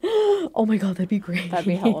 Pockets. Oh my God, that'd be great. That'd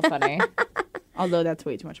be hella funny. Although that's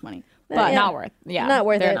way too much money. But yeah. not worth. Yeah, Not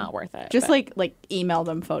worth they're it. not worth it. Just but- like email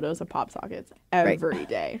them photos of pop sockets every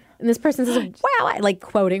day. And this person says, wow, I like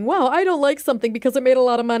quoting, wow, I don't like something because it made a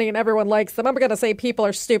lot of money and everyone likes them. I'm going to say people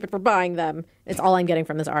are stupid for buying them. It's all I'm getting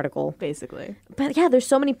from this article. Basically. But yeah, there's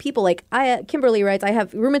so many people. Like Kimberly writes, I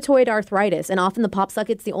have rheumatoid arthritis, and often the pop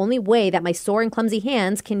socket's the only way that my sore and clumsy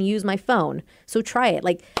hands can use my phone. So try it.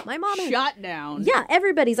 Like my mom. Shut down. Yeah,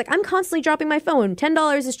 everybody's like, I'm constantly dropping my phone.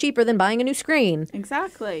 $10 is cheaper than buying a new screen.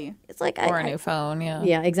 Exactly. It's like or a new phone. Yeah.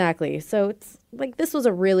 Yeah, exactly. So it's like this was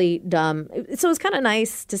a really dumb. So it's kind of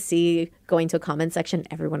nice to see going to a comment section,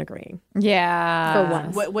 everyone agreeing Yeah. for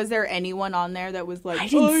once. Was there anyone on there that was like, I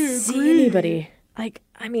didn't see anybody. Like,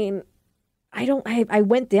 I mean, I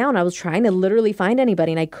went down. I was trying to literally find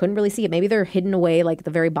anybody and I couldn't really see it. Maybe they're hidden away like at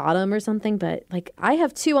the very bottom or something. But like, I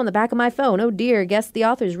have 2 on the back of my phone. Oh dear, guess the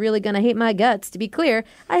author's really going to hate my guts. To be clear,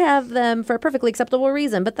 I have them for a perfectly acceptable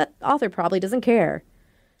reason, but that author probably doesn't care.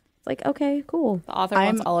 It's like, okay, cool. The author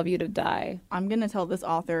wants all of you to die. I'm going to tell this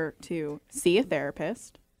author to see a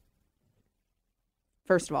therapist,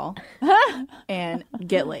 first of all, and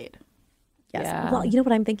get laid. Yes. Yeah. Well, you know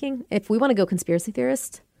what I'm thinking? If we want to go conspiracy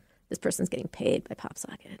theorist, this person's getting paid by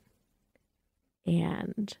PopSocket.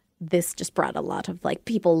 And this just brought a lot of like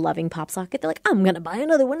people loving PopSocket. They're like, I'm going to buy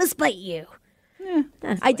another one to spite you.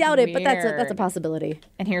 I doubt it, but that's a weird. possibility.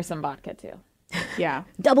 And here's some vodka too. Yeah.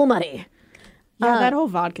 Double money. Yeah, that whole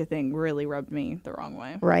vodka thing really rubbed me the wrong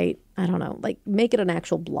way. Right. I don't know. Like, make it an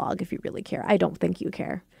actual blog if you really care. I don't think you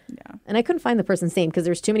care. Yeah. And I couldn't find the person's name because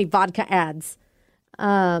there's too many vodka ads.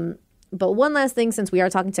 But one last thing, since we are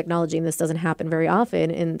talking technology and this doesn't happen very often,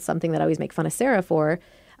 and something that I always make fun of Sarah for,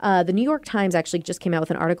 the New York Times actually just came out with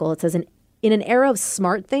an article. It says, in an era of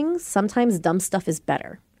smart things, sometimes dumb stuff is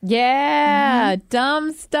better. Yeah.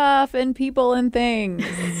 Dumb stuff and people and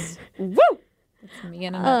things. Woo! That's me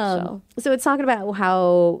in a nutshell. So it's talking about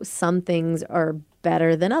how some things are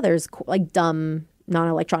better than others, like dumb,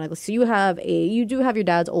 non-electronic. So you do have your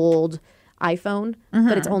dad's old iPhone,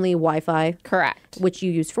 but it's only Wi-Fi, Correct. which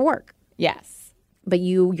you use for work. Yes. But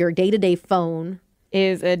your day-to-day phone,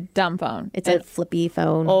 Is a dumb phone. it's a flippy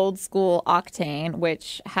phone. old school Octane,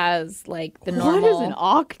 which has like the What normal, is an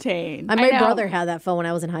octane? My know. brother had that phone when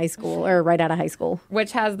I was in high school, or right out of high school.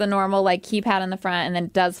 which has the normal like keypad in the front, and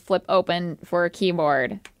then does flip open for a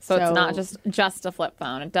keyboard. So it's So- not just a flip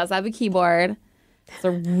phone. It does have a keyboard. It's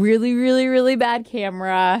a really, really, really bad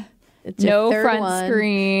camera. It's your No third front one.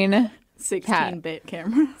 screen. 16-bit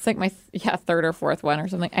camera. It's like my third or fourth one or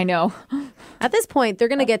something. I know. At this point, they're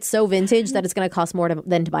going to get so vintage that it's going to cost more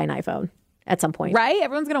than to buy an iPhone at some point. Right?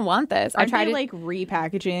 Everyone's gonna want this. Aren't I tried they to like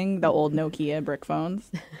repackaging the old Nokia brick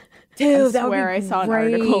phones? Dude, I swear I saw an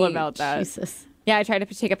article about that. Jesus. Yeah, I tried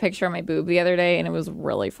to take a picture of my boob the other day, and it was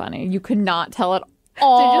really funny. You could not tell at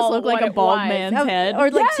all. They just look like what a it bald was. man's head. Or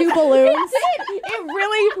like 2 balloons. It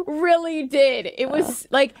really, really did. It was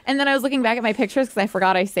like, and then I was looking back at my pictures because I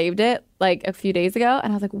forgot I saved it like a few days ago,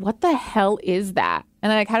 and I was like, "What the hell is that?" And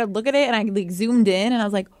then I kind of look at it, and I like zoomed in, and I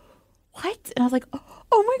was like, "What?" And I was like,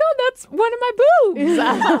 "Oh my god, that's one of my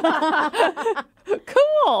boobs."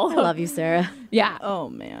 Cool. I love you, Sarah. Yeah, Oh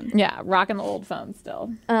man. yeah, rocking the old phone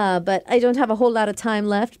still. But I don't have a whole lot of time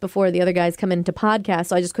left before the other guys come into podcast,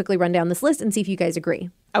 so I just quickly run down this list and see if you guys agree.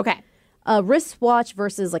 Okay, Wristwatch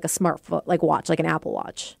versus like a smartphone, like watch, like an Apple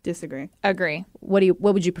Watch. Disagree. agree. What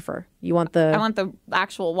would you prefer? You want I the want the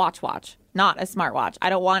actual watch, not a smartwatch. I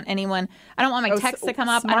don't want my text to come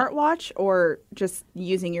up. I don't- Smartwatch or just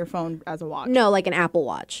using your phone as a watch? no, like an Apple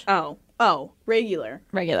Watch. Oh, regular.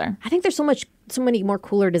 regular. I think there's so many more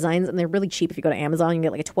cooler designs, and they're really cheap. If you go to Amazon, you can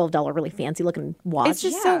get like a $12 really fancy looking watch. It's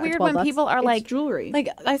just Yeah, so weird 12 when people are It's like jewelry. Like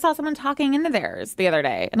I saw someone talking into theirs the other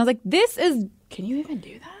day, and I was like, "This is Can you even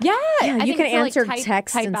do that? yeah." Yeah, I you think can to, like, answer type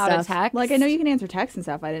text and out a stuff. text. Like I know you can answer text and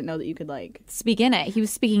stuff. I didn't know that you could like. speak in it. He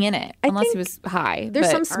was speaking in it, unless he think was high.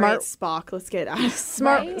 there's but- some All right, smart Spock. Let's get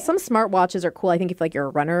some smart watches are cool. I think if like you're a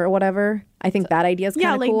runner or whatever, I think that idea is kind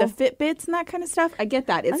yeah, of like cool. the Fitbits and that kind of stuff. I get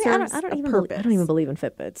that. It I serves don't a even purpose. I don't even believe in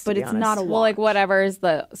Fitbits, But to be it's not a honest. well, like whatever is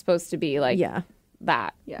the supposed to be like Yeah.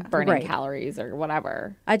 that Yeah. burning Right. calories or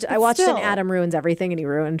whatever. I watched still- an Adam Ruins Everything, and he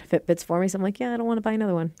ruined Fitbits for me. So I'm like, yeah, I don't want to buy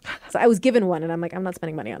another one. So I was given one, and I'm like, I'm not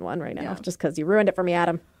spending money on one right now, Yeah. just because you ruined it for me,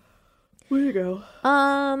 Adam. Way to go.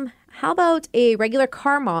 How about a regular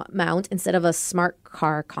car mount instead of a smart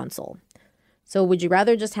car console? So would you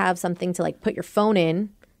rather just have something to like put your phone in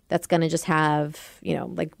that's going to just have,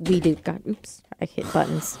 like we do. God, oops, I hit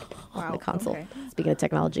buttons on Wow, the console. okay. Speaking of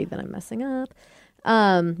technology, that I'm messing up.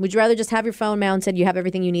 Would you rather just have your phone mounted? You have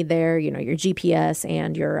everything you need there, your GPS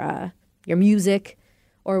and your music,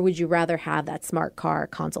 or would you rather have that smart car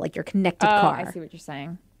console, like your connected car? I see what you're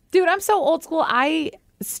saying, dude. I'm so old school. I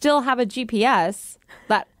still have a GPS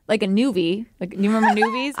that like a Nuvi. Like, you remember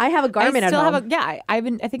Nuvis? I have a Garmin at home.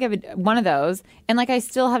 I think I have one of those, and like I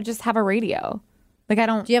still have a radio. Like I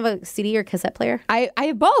don't. Do you have a CD or cassette player? I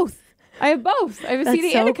have both. I have both. I have a That's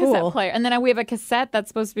CD so and a cassette cool. player, and then we have a cassette that's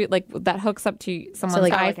supposed to be like that hooks up to someone's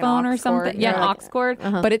like- like an iPhone or aux something. cord. Yeah, Yeah, an like- aux cord.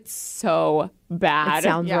 But it's so bad. It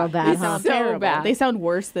sounds real bad, They huh? sound So terrible. bad. They sound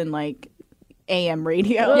worse than like AM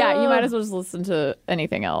radio. Yeah, you might as well just listen to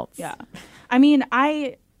anything else. Yeah. I mean,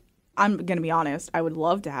 I'm gonna be honest. I would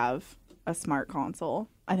love to have a smart console.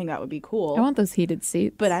 I think that would be cool. I want those heated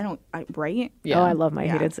seats. but I don't. Right? Yeah. Oh, I love my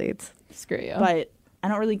Yeah. heated seats. Screw you. But I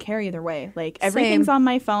don't really care either way. Like everything's on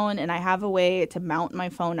my phone, and I have a way to mount my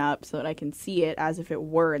phone up so that I can see it as if it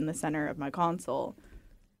were in the center of my console.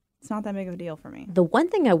 It's not that big of a deal for me. The one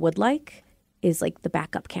thing I would like is like the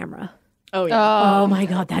backup camera. Oh yeah. Oh my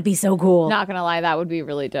god, that'd be so cool. Not gonna lie, that would be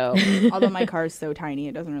really dope. Although my car is so tiny,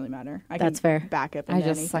 it doesn't really matter. I That's can fair. back up. I Into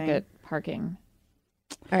just suck anything. at parking.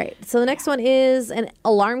 All right, so the next one is an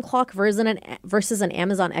alarm clock versus an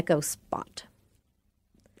Amazon Echo Spot.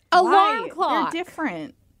 Alarm Why? clock. They're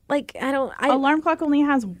different. Like I Alarm clock only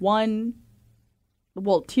has one.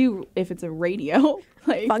 Well, two if it's a radio.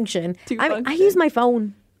 Like function. To I function. use my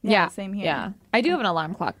phone. Yeah, same here. Yeah, I do have an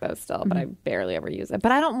alarm clock though still, but I barely ever use it.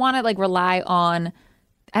 But I don't want to like rely on.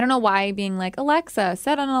 I don't know why being like Alexa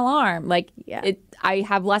set an alarm. Like Yeah. I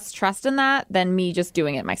have less trust in that than me just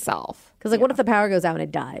doing it myself. Because like, what if the power goes out and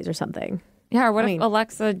it dies or something? Yeah, or what mean- if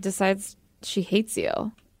Alexa decides she hates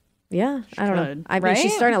you? Yeah, I don't know. could, I mean, she's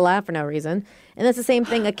right? starting to laugh for no reason, and that's the same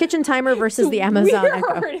thing. A kitchen timer versus the Amazon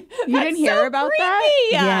Echo. Weird. You didn't hear about that?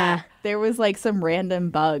 Yeah, There was like some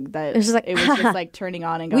random bug that was just like, it was just like turning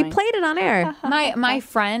on and we going. played it on air. My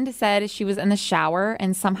friend said she was in the shower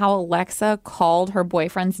and somehow Alexa called her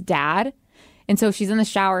boyfriend's dad. And so she's in the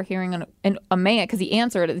shower hearing a man, because he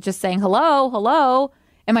answered it, just saying, hello, hello.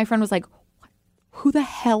 And my friend was like, who the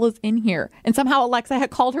hell is in here? And somehow Alexa had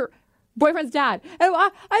called her boyfriend's dad. And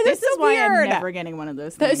This is is why weird. I'm never getting one of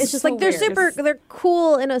those things. It's just so like they're weird. they're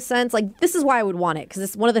cool in a sense. Like this is why I would want it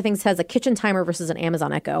because one of the things has a kitchen timer versus an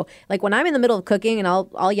Amazon Echo. Like when I'm in the middle of cooking and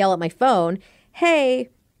I'll yell at my phone, "Hey,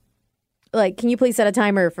 like can you please set a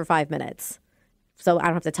timer for 5 minutes?" So I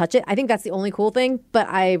don't have to touch it. I think that's the only cool thing. But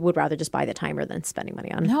I would rather just buy the timer than spending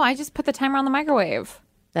money on No, I just put the timer on the microwave.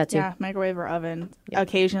 that too. Yeah, microwave or oven.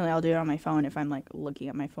 Occasionally, I'll do it on my phone if I'm like looking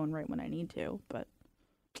at my phone right when I need to. But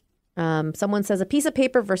Someone says a piece of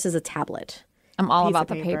paper versus a tablet. I'm all Piece about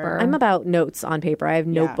of the paper. paper. I'm about notes on paper. I have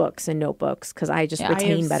notebooks and notebooks because I just Yeah, I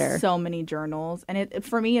retain I have better. so many journals, and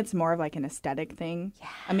for me, it's more of like an aesthetic thing. Yeah.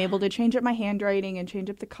 I'm able to change up my handwriting and change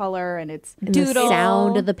up the color, and it's And the doodle.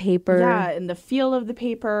 sound of the paper. yeah, and the feel of the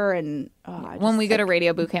paper, and when we go to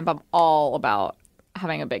radio boot camp, I'm all about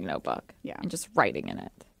having a big notebook Yeah. and just writing in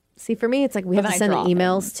it. See, for me, it's like we But have to then I send draw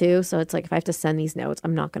emails too. So it's like if I have to send these notes,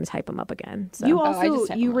 I'm not going to type them up again. So you I also just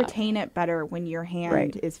type you them up. retain it better when your hand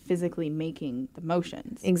Right. is physically making the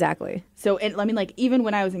motions. exactly. So, and I mean, like, even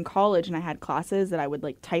when I was in college and I had classes that I would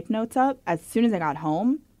like type notes up, as soon as I got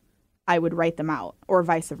home, I would write them out, or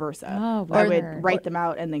vice versa. Oh, I word. would write them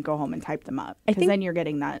out and then go home and type them up. Because think- then you're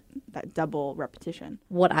getting that double repetition.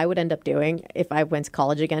 What I would end up doing if I went to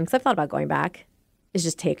college again, because I've thought about going back, is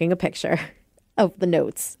just taking a picture of the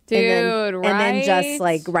notes, Dude, and then just right?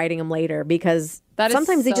 like writing them later because That is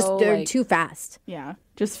sometimes so, they're like- too fast. Yeah,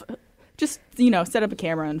 just set up a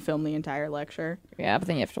camera and film the entire lecture. Yeah, but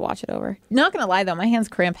then you have to watch it over. Not gonna lie though, my hands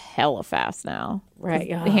cramp hella fast now. Right.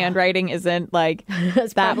 The handwriting isn't like that prevalent.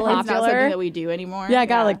 It's not something popular. that we do anymore. Yeah, I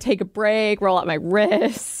gotta like take a break, roll out my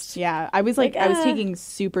wrist. Yeah, I was I was ah. taking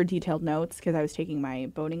super detailed notes because I was taking my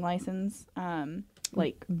boating license.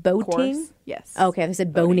 Boating? Course. Yes. Okay, they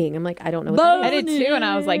said boning. I'm like, I don't know what that I is. did too, and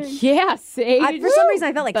I was like, yeah, Sage. For some reason,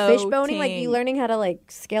 I felt like fish boning, like Boating. you learning how to like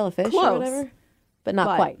scale a fish or Close. whatever, but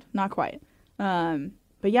not quite. Not quite.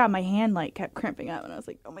 But yeah, my hand like kept cramping up, and I was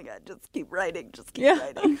like, "Oh my god, just keep writing, just keep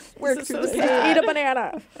writing." Works so so Eat a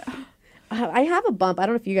banana. I have a bump. I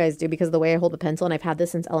don't know if you guys do because of the way I hold the pencil, and I've had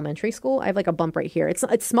this since elementary school. I have like a bump right here. It's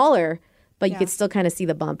smaller, but you Yeah. could still kind of see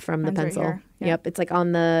the bump from Mine's the right pencil. here. Yeah. Yep, it's like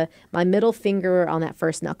on my middle finger on that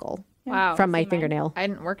first knuckle Wow. from my see, mine- fingernail. I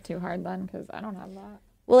didn't work too hard then because I don't have that.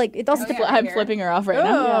 Well, like it also I'm flipping her off right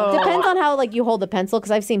now. depends on how like you hold the pencil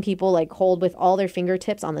because I've seen people like hold with all their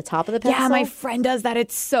fingertips on the top of the pencil. Yeah, my friend does that.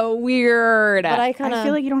 It's so weird. but I kind I of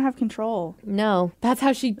feel like you don't have control. no. That's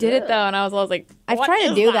how she did it though, and I was like, I've what tried to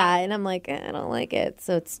is do that, and I'm like, I don't like it.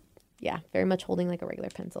 So it's very much holding like a regular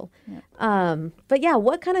pencil. But yeah,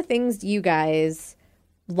 what kind of things do you guys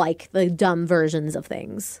like? The dumb versions of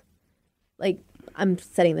things, like I'm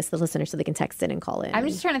setting this to the listeners so they can text in and call in. I'm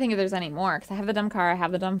just trying to think if there's any more because I have the dumb car, I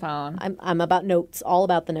have the dumb phone. I'm about notes, all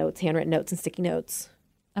about the notes, handwritten notes and sticky notes.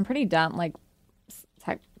 I'm pretty dumb, like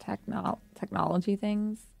technology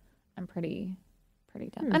things. I'm pretty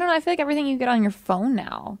dumb. I don't know. I feel like everything you get on your phone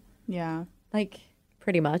now, Yeah. like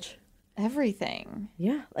Pretty much. everything.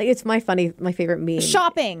 Yeah. Like it's my favorite meme.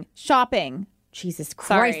 Shopping. Jesus Christ,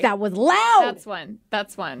 Sorry. that was loud. That's one.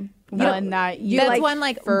 One that you That's like one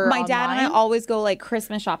like for my dad and I online? always go like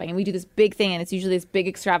Christmas shopping, and we do this big thing, and it's usually this big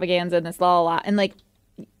extravaganza and this la. And like,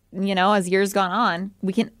 you know, as years gone on,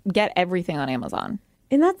 we can get everything on Amazon.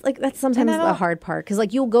 And that's sometimes And I the don't- hard part because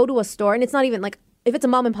like you'll go to a store and it's not even like if it's a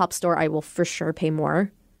mom and pop store, I will for sure pay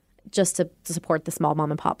more just to support the small mom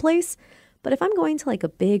and pop place. But if I'm going to like a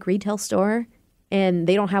big retail store and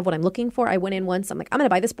they don't have what I'm looking for, I went in once. I'm like, I'm going to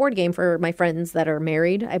buy this board game for my friends that are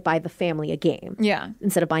married. I buy the family a game Yeah.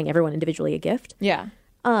 instead of buying everyone individually a gift. Yeah.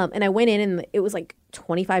 And I went in and it was like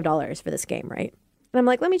 $25 for this game, right? And I'm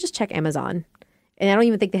like, let me just check Amazon. And I don't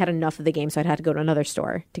even think they had enough of the game, so I'd had to go to another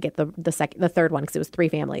store to get the third one because it was 3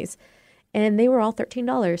 families, and they were all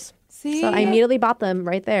 $13. See? So I immediately bought them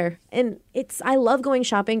right there. And I love going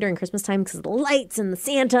shopping during Christmas time because of the lights and the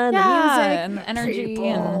Santa and the music. and the energy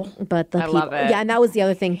and But the I people, love it. yeah, and that was the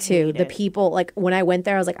other thing too. hate The it. people, like when I went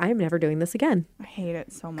there, I was like, I'm never doing this again. I hate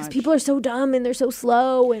it so much. People are so dumb and they're so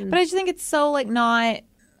slow. And But I just think it's so like not.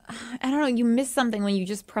 I don't know. You miss something when you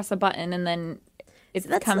just press a button and then it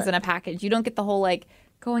that's comes in a package. You don't get the whole like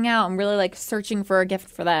going out and really like searching for a gift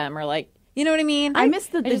for them or like you know what I mean. I miss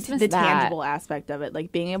the just miss the that. tangible aspect of it,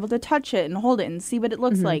 like being able to touch it and hold it and see what it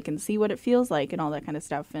looks like and see what it feels like and all that kind of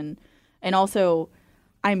stuff. And also,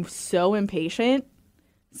 I'm so impatient.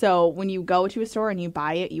 So when you go to a store and you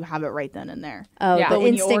buy it, you have it right then and there. oh, Yeah. the But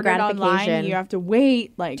when you instant order it online, gratification. you have to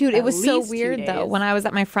wait. Like, Dude, at it was so least 2 weird though. days. When I was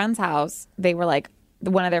at my friend's house, they were like,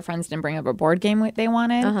 one of their friends didn't bring up a board game they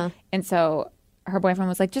wanted, and so her boyfriend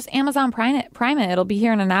was like, "Just Amazon Prime it. It'll be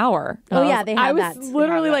here in an hour." And Oh, I yeah, was- they I have was that. We have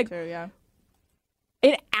literally that like, too, yeah.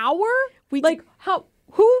 an hour? Like how?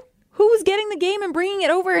 Who's getting the game and bringing it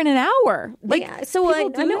over in an hour? Like, yeah, so I people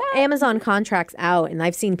do know that? Amazon contracts out, and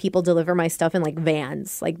I've seen people deliver my stuff in like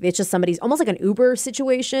vans. Like it's just somebody's almost like an Uber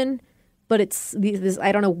situation, but it's this.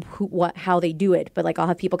 I don't know how they do it, but like I'll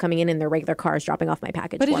have people coming in their regular cars dropping off my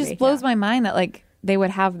package. But it for just me. blows my mind that like they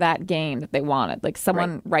would have that game that they wanted, like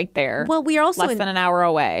someone right there. Well, we are also less in than an hour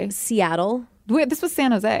away. Seattle. Wait, this was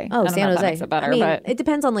San Jose. Oh, I don't San know if that Jose. makes it better, I mean, but it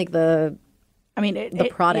depends on like the I mean,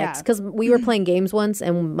 product because we were playing games once,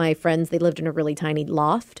 and my friends they lived in a really tiny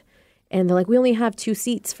loft. And they're like, we only have 2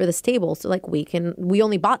 seats for this table. So, like, we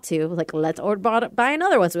only bought 2. Like, let's buy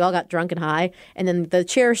another one. So we all got drunk and high. And then the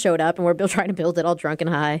chair showed up and we're trying to build it all drunk and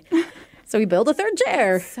high. So we built a third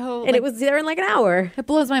chair. So, and like- it was there in like an hour. it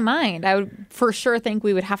blows my mind. I would for sure think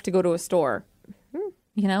we would have to go to a store,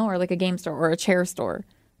 you know, or like a game store or a chair store.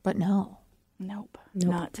 But no. Nope.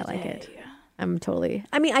 Not I like it.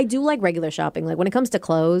 I mean, I do like regular shopping. Like, when it comes to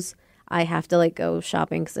clothes, I have to like go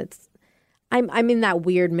shopping because I'm in that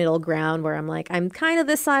weird middle ground where I'm like, I'm kind of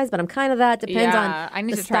this size, but I'm kind of that. Depends on I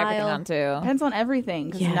need the to try everything style. on too. Depends on everything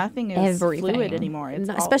because Yeah, nothing is everything. fluid anymore. It's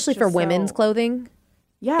all Especially for just women's so- clothing.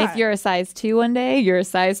 Yeah. If you're a size 2 one day, you're a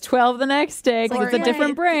size 12 the next day because it's a Or-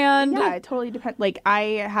 different brand. Yeah, it totally depends. Like I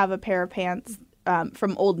have a pair of pants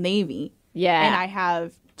from Old Navy. Yeah. And I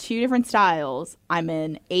have 2 different styles. I'm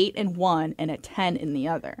an 8 in one and a 10 in the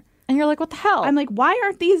other. And you're like, what the hell? I'm like, why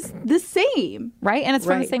aren't these the same? right? And it's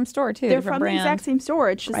from the Right. same store too. They're different from brand. the exact same store.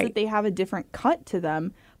 It's just Right. that they have a different cut to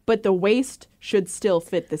them, but the waist should still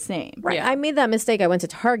fit the same. Right. Yeah. I made that mistake. I went to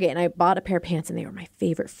Target and I bought a pair of pants, and they were my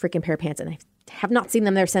favorite freaking pair of pants. And I have not seen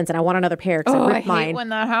them there since. And I want another pair because Oh, I I ripped hate mine. when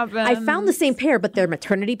that happens. I found the same pair, but they're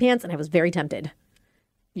maternity pants, and I was very tempted.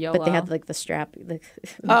 YOLO. But they had like the strap, the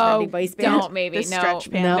oh, maternity waistband. don't maybe The no stretch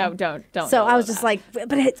pants. no don't. So I YOLO was just that. like,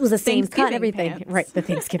 but it was the same cut, Thanksgiving everything. pants. Right, the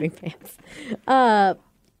Thanksgiving pants.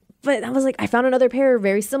 But I was like, I found another pair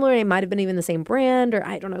very similar, and it might have been even the same brand, or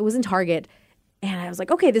I don't know. It was in Target. And I was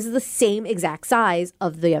like, okay, this is the same exact size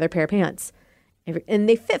of the other pair of pants. And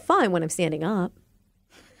they fit fine when I'm standing up.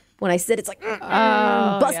 When I sit, it's like,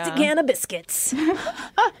 busted can of biscuits.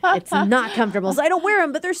 It's not comfortable. So I don't wear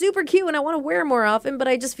them, but they're super cute, and I want to wear them more often, but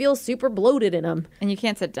I just feel super bloated in them. and you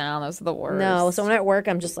can't sit down. Those are the worst. No, so when I'm at work,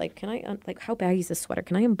 I'm just like, can I, like, how baggy is this sweater?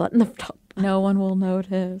 Can I unbutton the top? no one will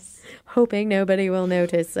notice. Hoping nobody will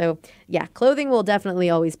notice. So yeah, clothing will definitely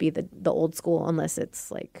always be the old school, unless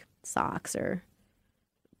it's like socks or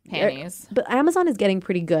Panties. But Amazon is getting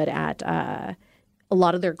pretty good at a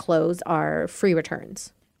lot of their clothes are free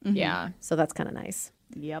returns, Yeah. so that's kind of nice.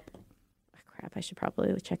 Yep. Crap, I should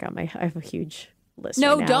probably check out I have a huge list.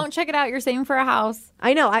 No, right now. don't check it out. You're saving for a house.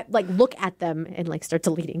 I know. I like look at them and like start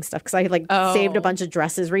deleting stuff because I like saved a bunch of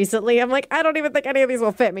dresses recently. I'm like, I don't even think any of these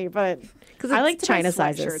will fit me, but because I like to China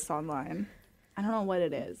buy sizes. sweatshirts online. I don't know what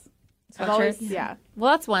it is. I've Sweatshirts? always- yeah.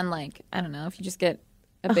 Well, that's one, like, I don't know. If you just get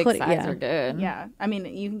a big hoodie, size, yeah. are good. Yeah. I mean,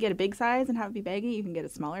 you can get a big size and have it be baggy. You can get a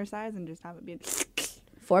smaller size and just have it be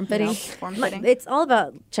Form fitting. form fitting. It's all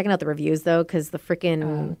about checking out the reviews though, because the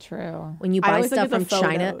freaking True. when you I buy always look stuff at the from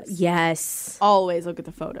China, photos. yes. Always look at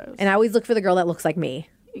the photos. And I always look for the girl that looks like me.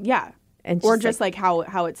 Yeah. And Or just like how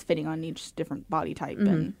it's fitting on each different body type,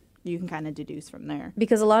 and you can kind of deduce from there.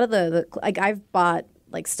 because a lot of the like I've bought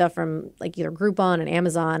like stuff from like either Groupon and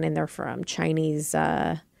Amazon, and they're from Chinese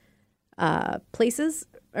places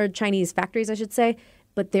or Chinese factories, I should say.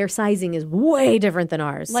 But their sizing is way different than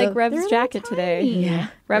ours. Like So Rev's jacket today. Yeah.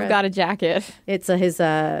 Rev got a jacket. it's his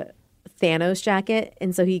Thanos jacket,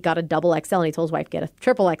 and so he got a double XL, and he told his wife get a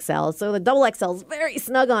triple XL. So the double XL is very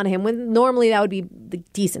snug on him when normally that would be the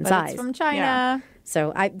decent But size. it's from China. Yeah.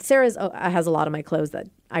 So Sarah's has a lot of my clothes that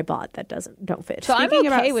I bought that don't fit. So Speaking I'm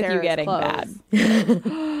about okay with you Sarah's getting clothes,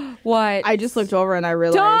 bad. What? I just looked over and I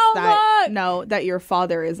realized Don't that look! that your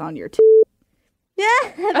father is on your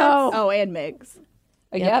oh. and Migs.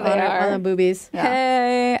 Yeah, they on are. the boobies. Yeah.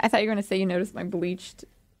 Hey, I thought you were going to say you noticed my bleached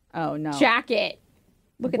Oh no. jacket.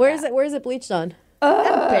 Look at Where's that. it? Where's it bleached on?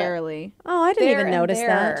 Barely. Oh, I didn't There even and notice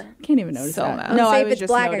that. there. Can't even notice So that. mad. No, Say I if was it's just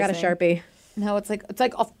black, noticing. I got a Sharpie. No, it's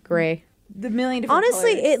like off Gray. the million different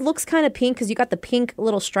Honestly, colors. it looks kind of pink because you got the pink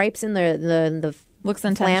little stripes in the looks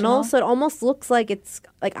flannel, intentional. so it almost looks like it's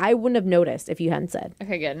like I wouldn't have noticed if you hadn't said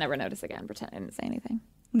Okay, good. Never notice again. Pretend I didn't say anything.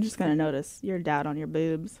 I'm just gonna notice your dad on your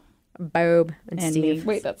boobs. Bob and And Steve. me.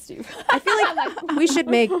 Wait, that's Steve. I feel like we should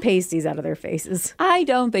make pasties out of their faces. I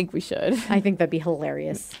don't think we should. I think that'd be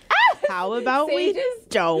hilarious. How about we Sage's-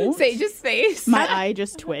 don't? Sage's face. My eye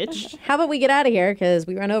just twitched. How about we get out of here because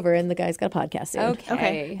we run over and the guy's got a podcast soon.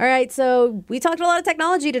 Okay. All right, so we talked a lot of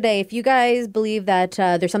technology today. If you guys believe that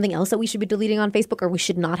there's something else that we should be deleting on Facebook or we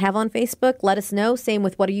should not have on Facebook, let us know. Same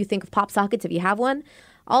with what do you think of pop sockets if you have one.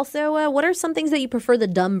 Also, what are some things that you prefer the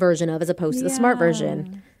dumb version of as opposed to the smart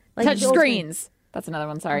version? Like Touch the old- screens. That's another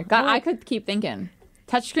one. Sorry. God, I could keep thinking.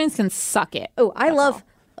 Touch screens can suck it. Oh, I love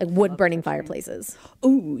like wood burning fireplaces.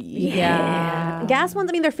 Ooh, yeah. Yeah. Gas ones,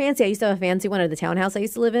 I mean, they're fancy. I used to have a fancy one at the townhouse I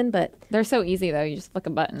used to live in, but They're so easy though. You just flick a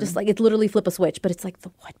button. just like it's literally flip a switch, but it's like the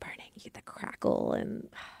wood burning. You get the crackle and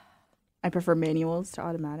I prefer manuals to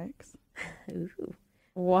automatics. ooh.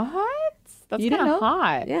 what? That's You kind didn't of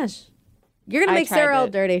hot. Yes. You're going to I make Sarah tried all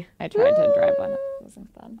it. dirty. I tried to drive one. It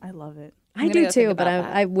wasn't fun. I love it. I gonna do go think too, but about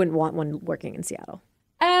that. I wouldn't want one working in Seattle.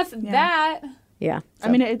 F that. Yeah. I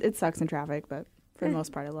mean, it sucks in traffic, but for the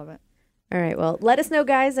most part, I love it. All right. Well, let us know,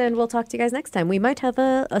 guys, and we'll talk to you guys next time. We might have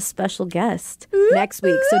a special guest next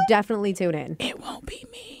week, so definitely tune in. It won't be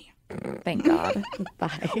me. Thank God.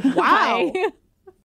 Bye. Wow. Bye.